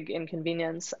 a big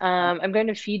inconvenience. I'm going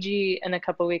to Fiji in a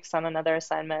couple weeks on another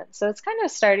assignment. So it's kind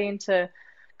of starting to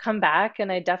come back,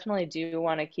 and I definitely do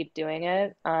want to keep doing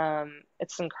it.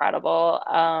 It's incredible.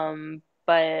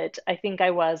 But I think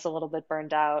I was a little bit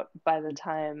burned out by the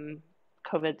time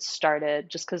COVID started,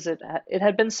 just because it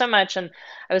had been so much, and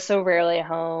I was so rarely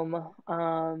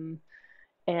home.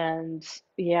 And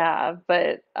yeah,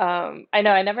 but I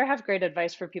know I never have great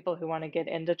advice for people who want to get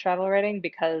into travel writing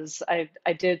because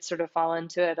I did sort of fall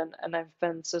into it, and I've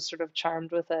been so sort of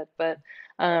charmed with it. But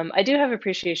I do have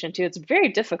appreciation too. It's very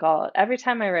difficult. Every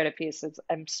time I write a piece,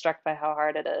 I'm struck by how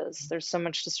hard it is. There's so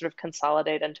much to sort of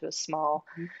consolidate into a small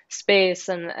space,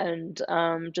 and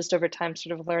just over time,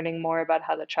 sort of learning more about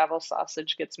how the travel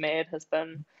sausage gets made has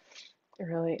been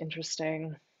really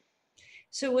interesting.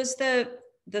 So was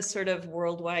the sort of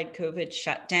worldwide COVID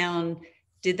shutdown,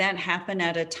 did that happen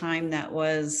at a time that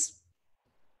was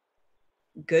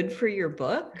good for your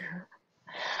book?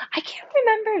 I can't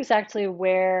remember exactly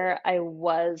where I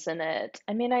was in it.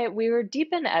 I mean, we were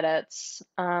deep in edits.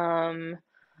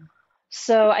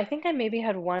 So I think I maybe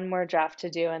had one more draft to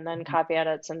do and then copy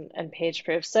edits and page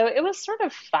proofs. So it was sort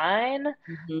of fine.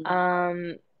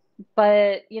 Mhm.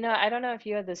 But, I don't know if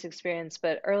you had this experience,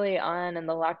 but early on in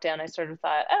the lockdown, I sort of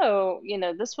thought, oh,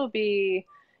 this will be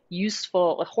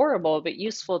useful, horrible, but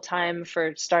useful time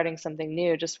for starting something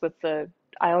new, just with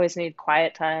I always need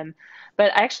quiet time.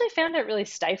 But I actually found it really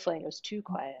stifling. It was too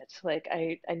quiet. Like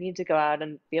I need to go out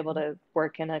and be able to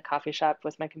work in a coffee shop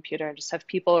with my computer and just have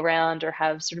people around or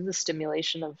have sort of the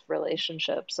stimulation of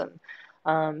relationships.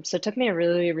 And so it took me a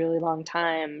really, really long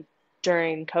time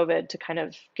during COVID to kind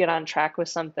of get on track with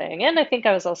something. And I think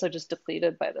I was also just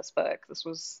depleted by this book. This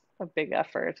was a big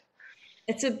effort.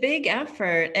 It's a big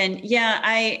effort. And yeah,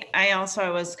 I also,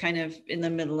 I was kind of in the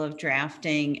middle of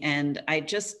drafting, and I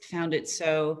just found it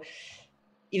so,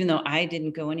 even though I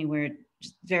didn't go anywhere,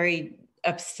 just very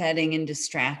upsetting and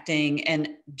distracting. And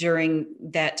during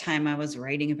that time I was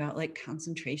writing about like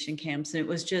concentration camps, and it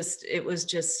was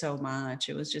just so much.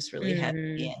 It was just really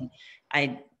heavy. And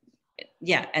I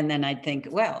yeah, and then I'd think,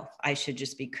 well, I should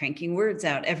just be cranking words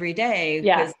out every day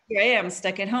Yeah, because here I am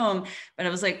stuck at home. But I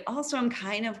was like, also, I'm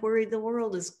kind of worried the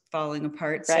world is falling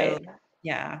apart. So right.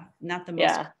 yeah, not the most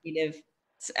Yeah. creative.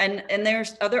 And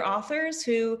there's other authors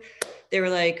who they were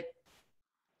like,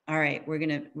 all right, we're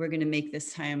gonna make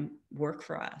this time work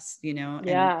for us, and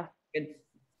Yeah. good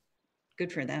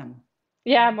good for them.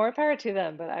 Yeah, more power to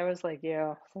them, but I was like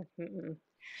you. It's like, mm-mm.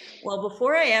 Well,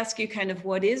 before I ask you kind of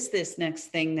what is this next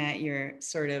thing that you're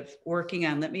sort of working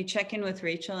on, let me check in with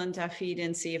Rachel and Dafid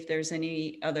and see if there's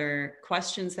any other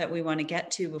questions that we want to get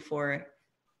to before.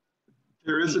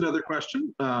 There is another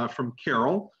question from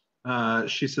Carol.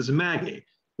 She says, Maggie,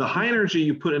 the high energy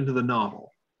you put into the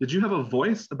novel, did you have a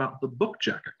voice about the book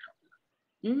jacket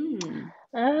cover? Mm.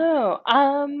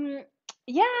 Oh,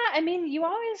 yeah, I mean, you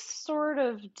always sort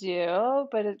of do,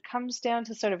 but it comes down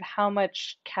to sort of how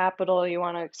much capital you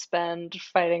want to expend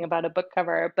fighting about a book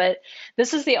cover. But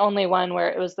this is the only one where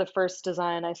it was the first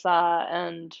design I saw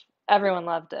and everyone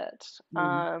loved it.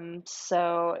 Mm.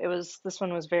 So this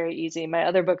one was very easy. My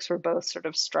other books were both sort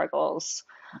of struggles.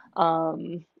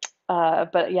 Um,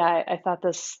 but yeah, I thought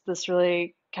this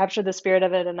really captured the spirit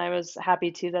of it, and I was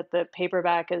happy too that the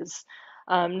paperback is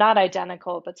not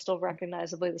identical, but still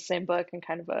recognizably the same book and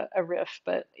kind of a riff.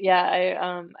 But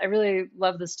yeah, I really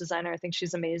love this designer. I think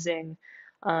she's amazing.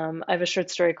 I have a short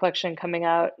story collection coming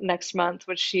out next month,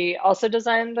 which she also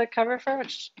designed the cover for,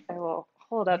 which I will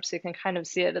hold up so you can kind of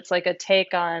see it. It's like a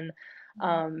take on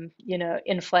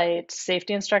in-flight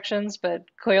safety instructions, but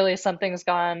clearly something's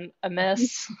gone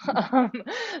amiss.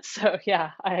 So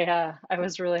yeah, I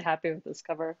was really happy with this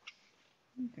cover.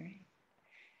 Great.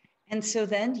 And so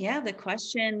then, yeah, the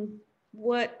question,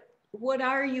 what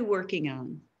are you working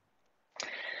on?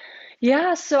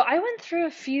 Yeah, so I went through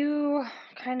a few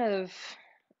kind of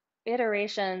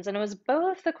iterations, and it was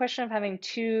both the question of having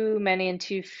too many and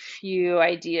too few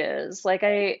ideas. Like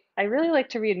I really like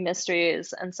to read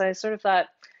mysteries, and so I sort of thought,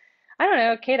 I don't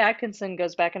know, Kate Atkinson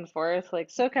goes back and forth, like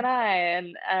so can I.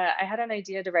 And I had an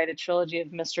idea to write a trilogy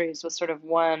of mysteries with sort of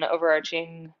one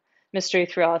overarching mystery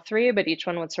through all three, but each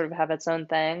one would sort of have its own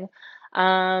thing.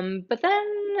 But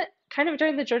then, kind of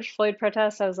during the George Floyd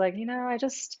protests, I was like,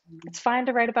 it's fine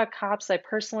to write about cops. I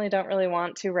personally don't really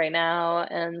want to right now.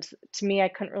 And to me, I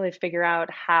couldn't really figure out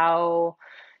how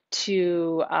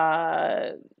to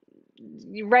write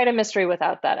a mystery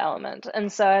without that element.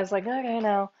 And so I was like, okay,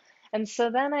 no. And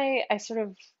so then I sort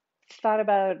of thought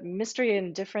about mystery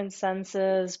in different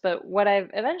senses, but what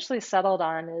I've eventually settled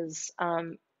on is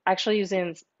actually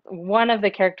using one of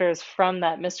the characters from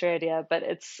that mystery idea, but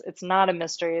it's not a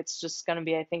mystery. It's just going to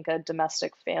be, I think, a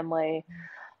domestic family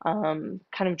kind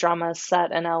of drama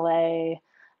set in LA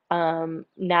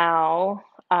now.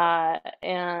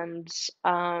 And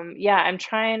yeah, I'm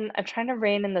trying to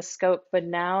rein in the scope, but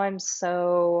now I'm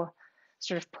so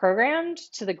sort of programmed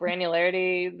to the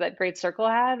granularity that Great Circle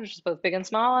had, which is both big and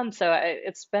small. And so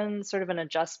it's been sort of an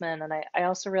adjustment. And I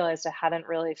also realized I hadn't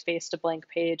really faced a blank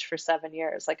page for 7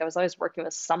 years. Like I was always working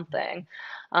with something.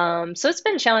 So it's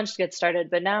been a challenge to get started,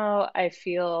 but now I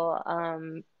feel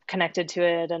connected to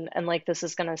it and like this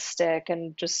is going to stick,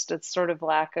 and just it's sort of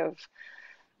lack of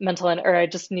or I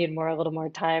just need a little more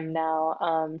time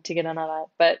now to get in on it.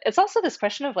 But it's also this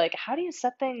question of like, how do you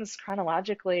set things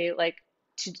chronologically, like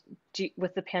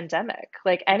with the pandemic?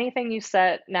 Like anything you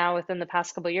set now within the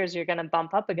past couple of years, you're going to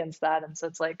bump up against that, and so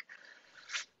it's like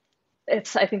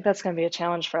I think that's going to be a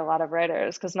challenge for a lot of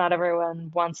writers because not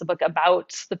everyone wants a book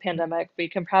about the pandemic, but you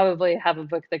can probably have a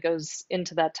book that goes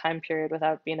into that time period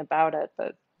without being about it.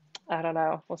 But I don't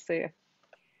know. We'll see.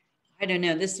 I don't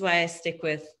know. This is why I stick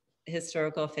with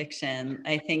historical fiction.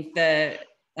 I think that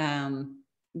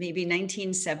maybe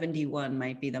 1971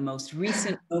 might be the most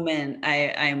recent moment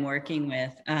I'm working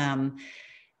with. And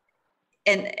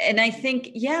I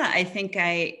think, yeah,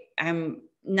 I'm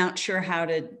not sure how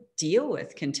to deal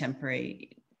with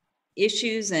contemporary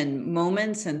issues and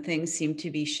moments, and things seem to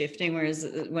be shifting. Whereas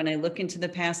when I look into the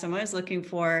past, I'm always looking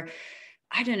for,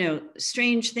 I don't know,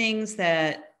 strange things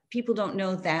that people don't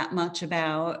know that much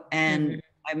about. And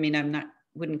I mean,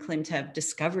 wouldn't claim to have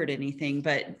discovered anything,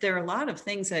 but there are a lot of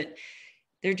things that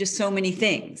there are just so many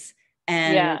things,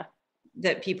 and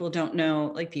that people don't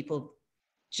know. Like people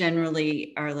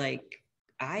generally are like,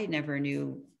 I never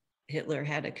knew Hitler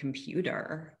had a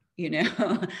computer,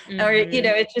 or,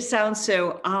 it just sounds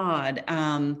so odd.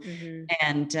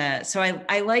 And so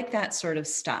I like that sort of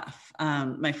stuff.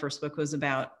 My first book was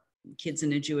about kids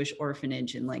in a Jewish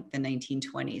orphanage in like the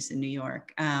 1920s in New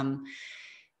York. And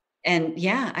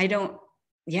yeah, I don't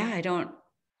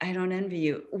envy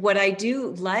you. What I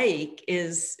do like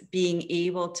is being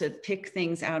able to pick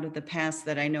things out of the past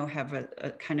that I know have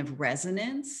a kind of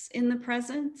resonance in the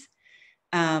present.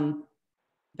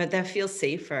 But that feels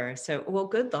safer. So, well,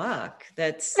 good luck.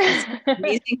 That's an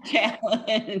amazing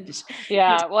challenge.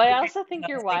 Yeah, well, I also think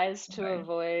you're wise to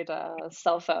avoid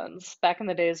cell phones. Back in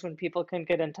the days when people couldn't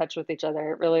get in touch with each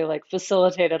other, it really like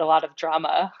facilitated a lot of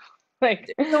drama.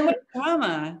 Like so much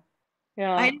drama.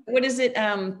 Yeah. What is it?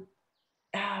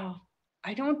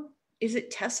 Is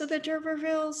it Tessa the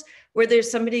D'Urbervilles, where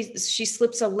there's somebody, she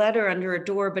slips a letter under a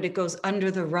door, but it goes under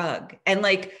the rug, and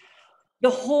like the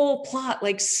whole plot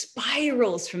like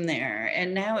spirals from there.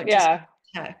 And now it just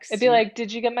text. It'd be like,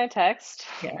 did you get my text?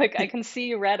 Yeah. Like, I can see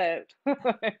you read it.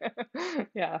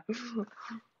 Yeah.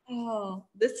 Oh,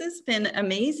 this has been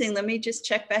amazing. Let me just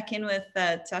check back in with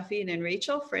Tafid and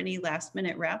Rachel for any last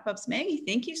minute wrap ups. Maggie,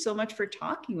 thank you so much for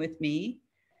talking with me.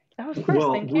 Oh, of course.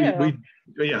 Well, thank you.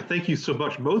 Thank you so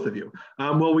much, both of you.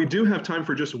 Well, we do have time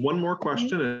for just one more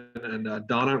question, and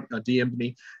Donna DM'd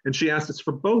me, and she asked us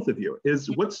for both of you,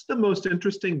 what's the most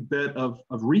interesting bit of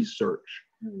research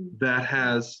that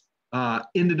has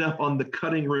ended up on the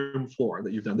cutting room floor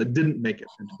that you've done that didn't make it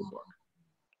into the book?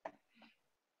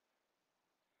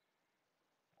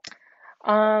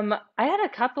 I had a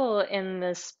couple in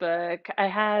this book. I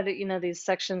had, these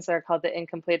sections that are called the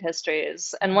incomplete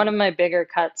histories. And one of my bigger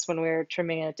cuts when we were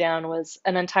trimming it down was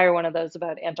an entire one of those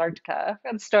about Antarctica.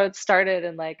 And so it started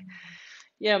in like,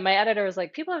 my editor was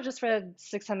like, people have just read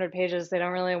 600 pages. They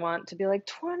don't really want to be like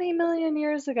 20 million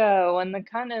years ago and the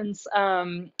continents.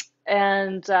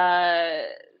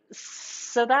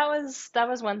 So that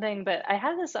was one thing. But I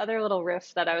had this other little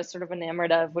riff that I was sort of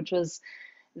enamored of, which was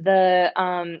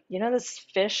this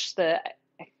fish, the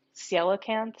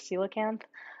coelacanth,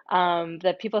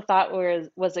 that people thought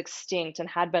was extinct and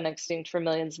had been extinct for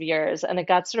millions of years. And it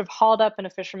got sort of hauled up in a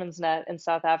fisherman's net in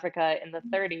South Africa in the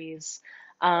 30s.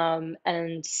 And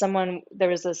there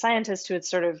was a scientist who would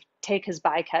sort of take his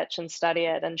bycatch and study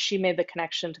it. And she made the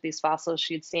connection to these fossils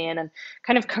she'd seen. And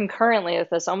kind of concurrently with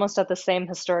this, almost at the same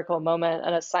historical moment,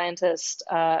 and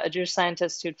a Jewish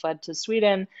scientist who'd fled to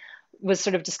Sweden, was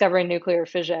sort of discovering nuclear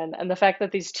fission. And the fact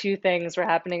that these two things were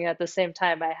happening at the same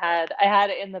time, I had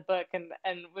it in the book, and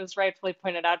was rightfully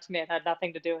pointed out to me. It had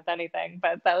nothing to do with anything,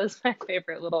 but that was my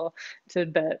favorite little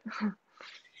tidbit.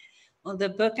 Well, the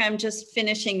book I'm just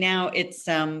finishing now, it's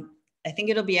I think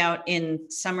it'll be out in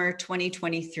summer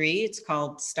 2023. It's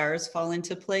called Stars Fall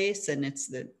into Place, and it's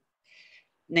the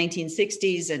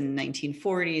 1960s and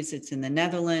 1940s. It's in the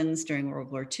Netherlands during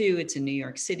World War II. It's in New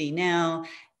York City now.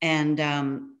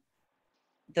 And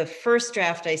the first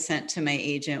draft I sent to my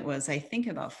agent was, I think,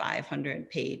 about 500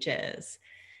 pages.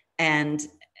 And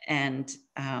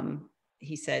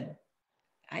he said,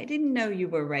 I didn't know you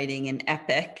were writing an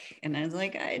epic. And I was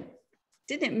like, I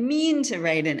didn't mean to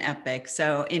write an epic.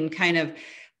 So in kind of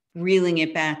reeling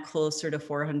it back closer to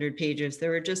 400 pages, there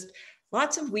were just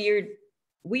lots of weird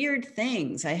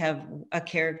things. I have a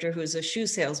character who's a shoe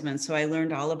salesman. So I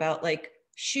learned all about like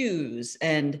shoes,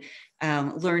 and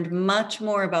learned much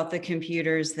more about the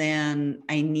computers than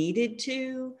I needed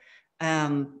to,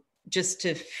 just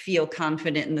to feel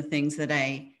confident in the things that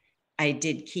I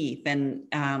did keep. And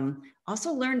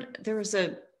also learned there was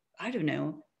a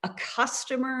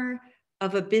customer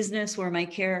of a business where my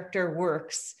character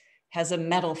works has a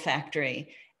metal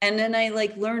factory. And then I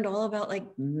like learned all about like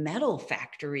metal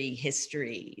factory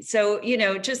history. So,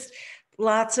 just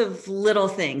lots of little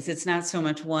things. It's not so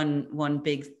much one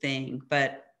big thing,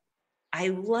 but I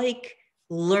like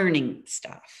learning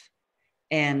stuff.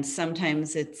 And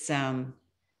sometimes it's, sometimes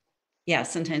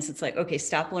it's like, okay,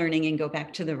 stop learning and go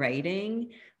back to the writing.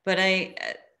 But I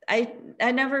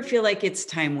never feel like it's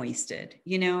time wasted.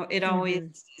 It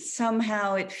always,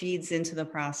 somehow it feeds into the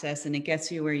process and it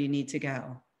gets you where you need to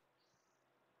go.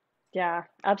 Yeah,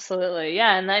 absolutely.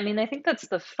 Yeah. And I mean, I think that's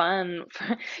the fun.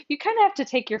 You kind of have to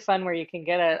take your fun where you can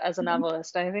get it as a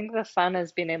novelist. I think the fun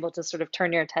is being able to sort of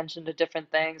turn your attention to different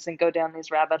things and go down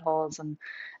these rabbit holes and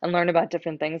learn about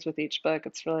different things with each book.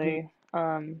 It's really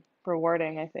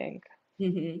rewarding, I think.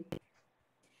 Mm-hmm.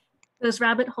 Those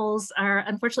rabbit holes are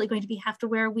unfortunately going to have to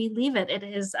where we leave it. It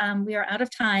is, we are out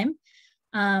of time.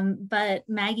 But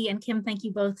Maggie and Kim, thank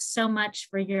you both so much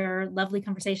for your lovely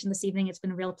conversation this evening. It's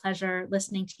been a real pleasure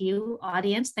listening to you.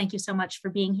 Audience, thank you so much for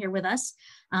being here with us.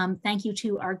 Thank you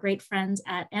to our great friends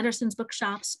at Anderson's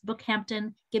Bookshops,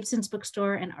 Bookhampton, Gibson's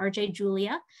Bookstore, and RJ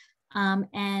Julia.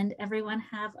 And everyone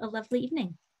have a lovely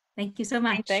evening. Thank you so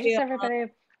much. Thanks, everybody.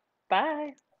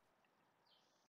 Bye.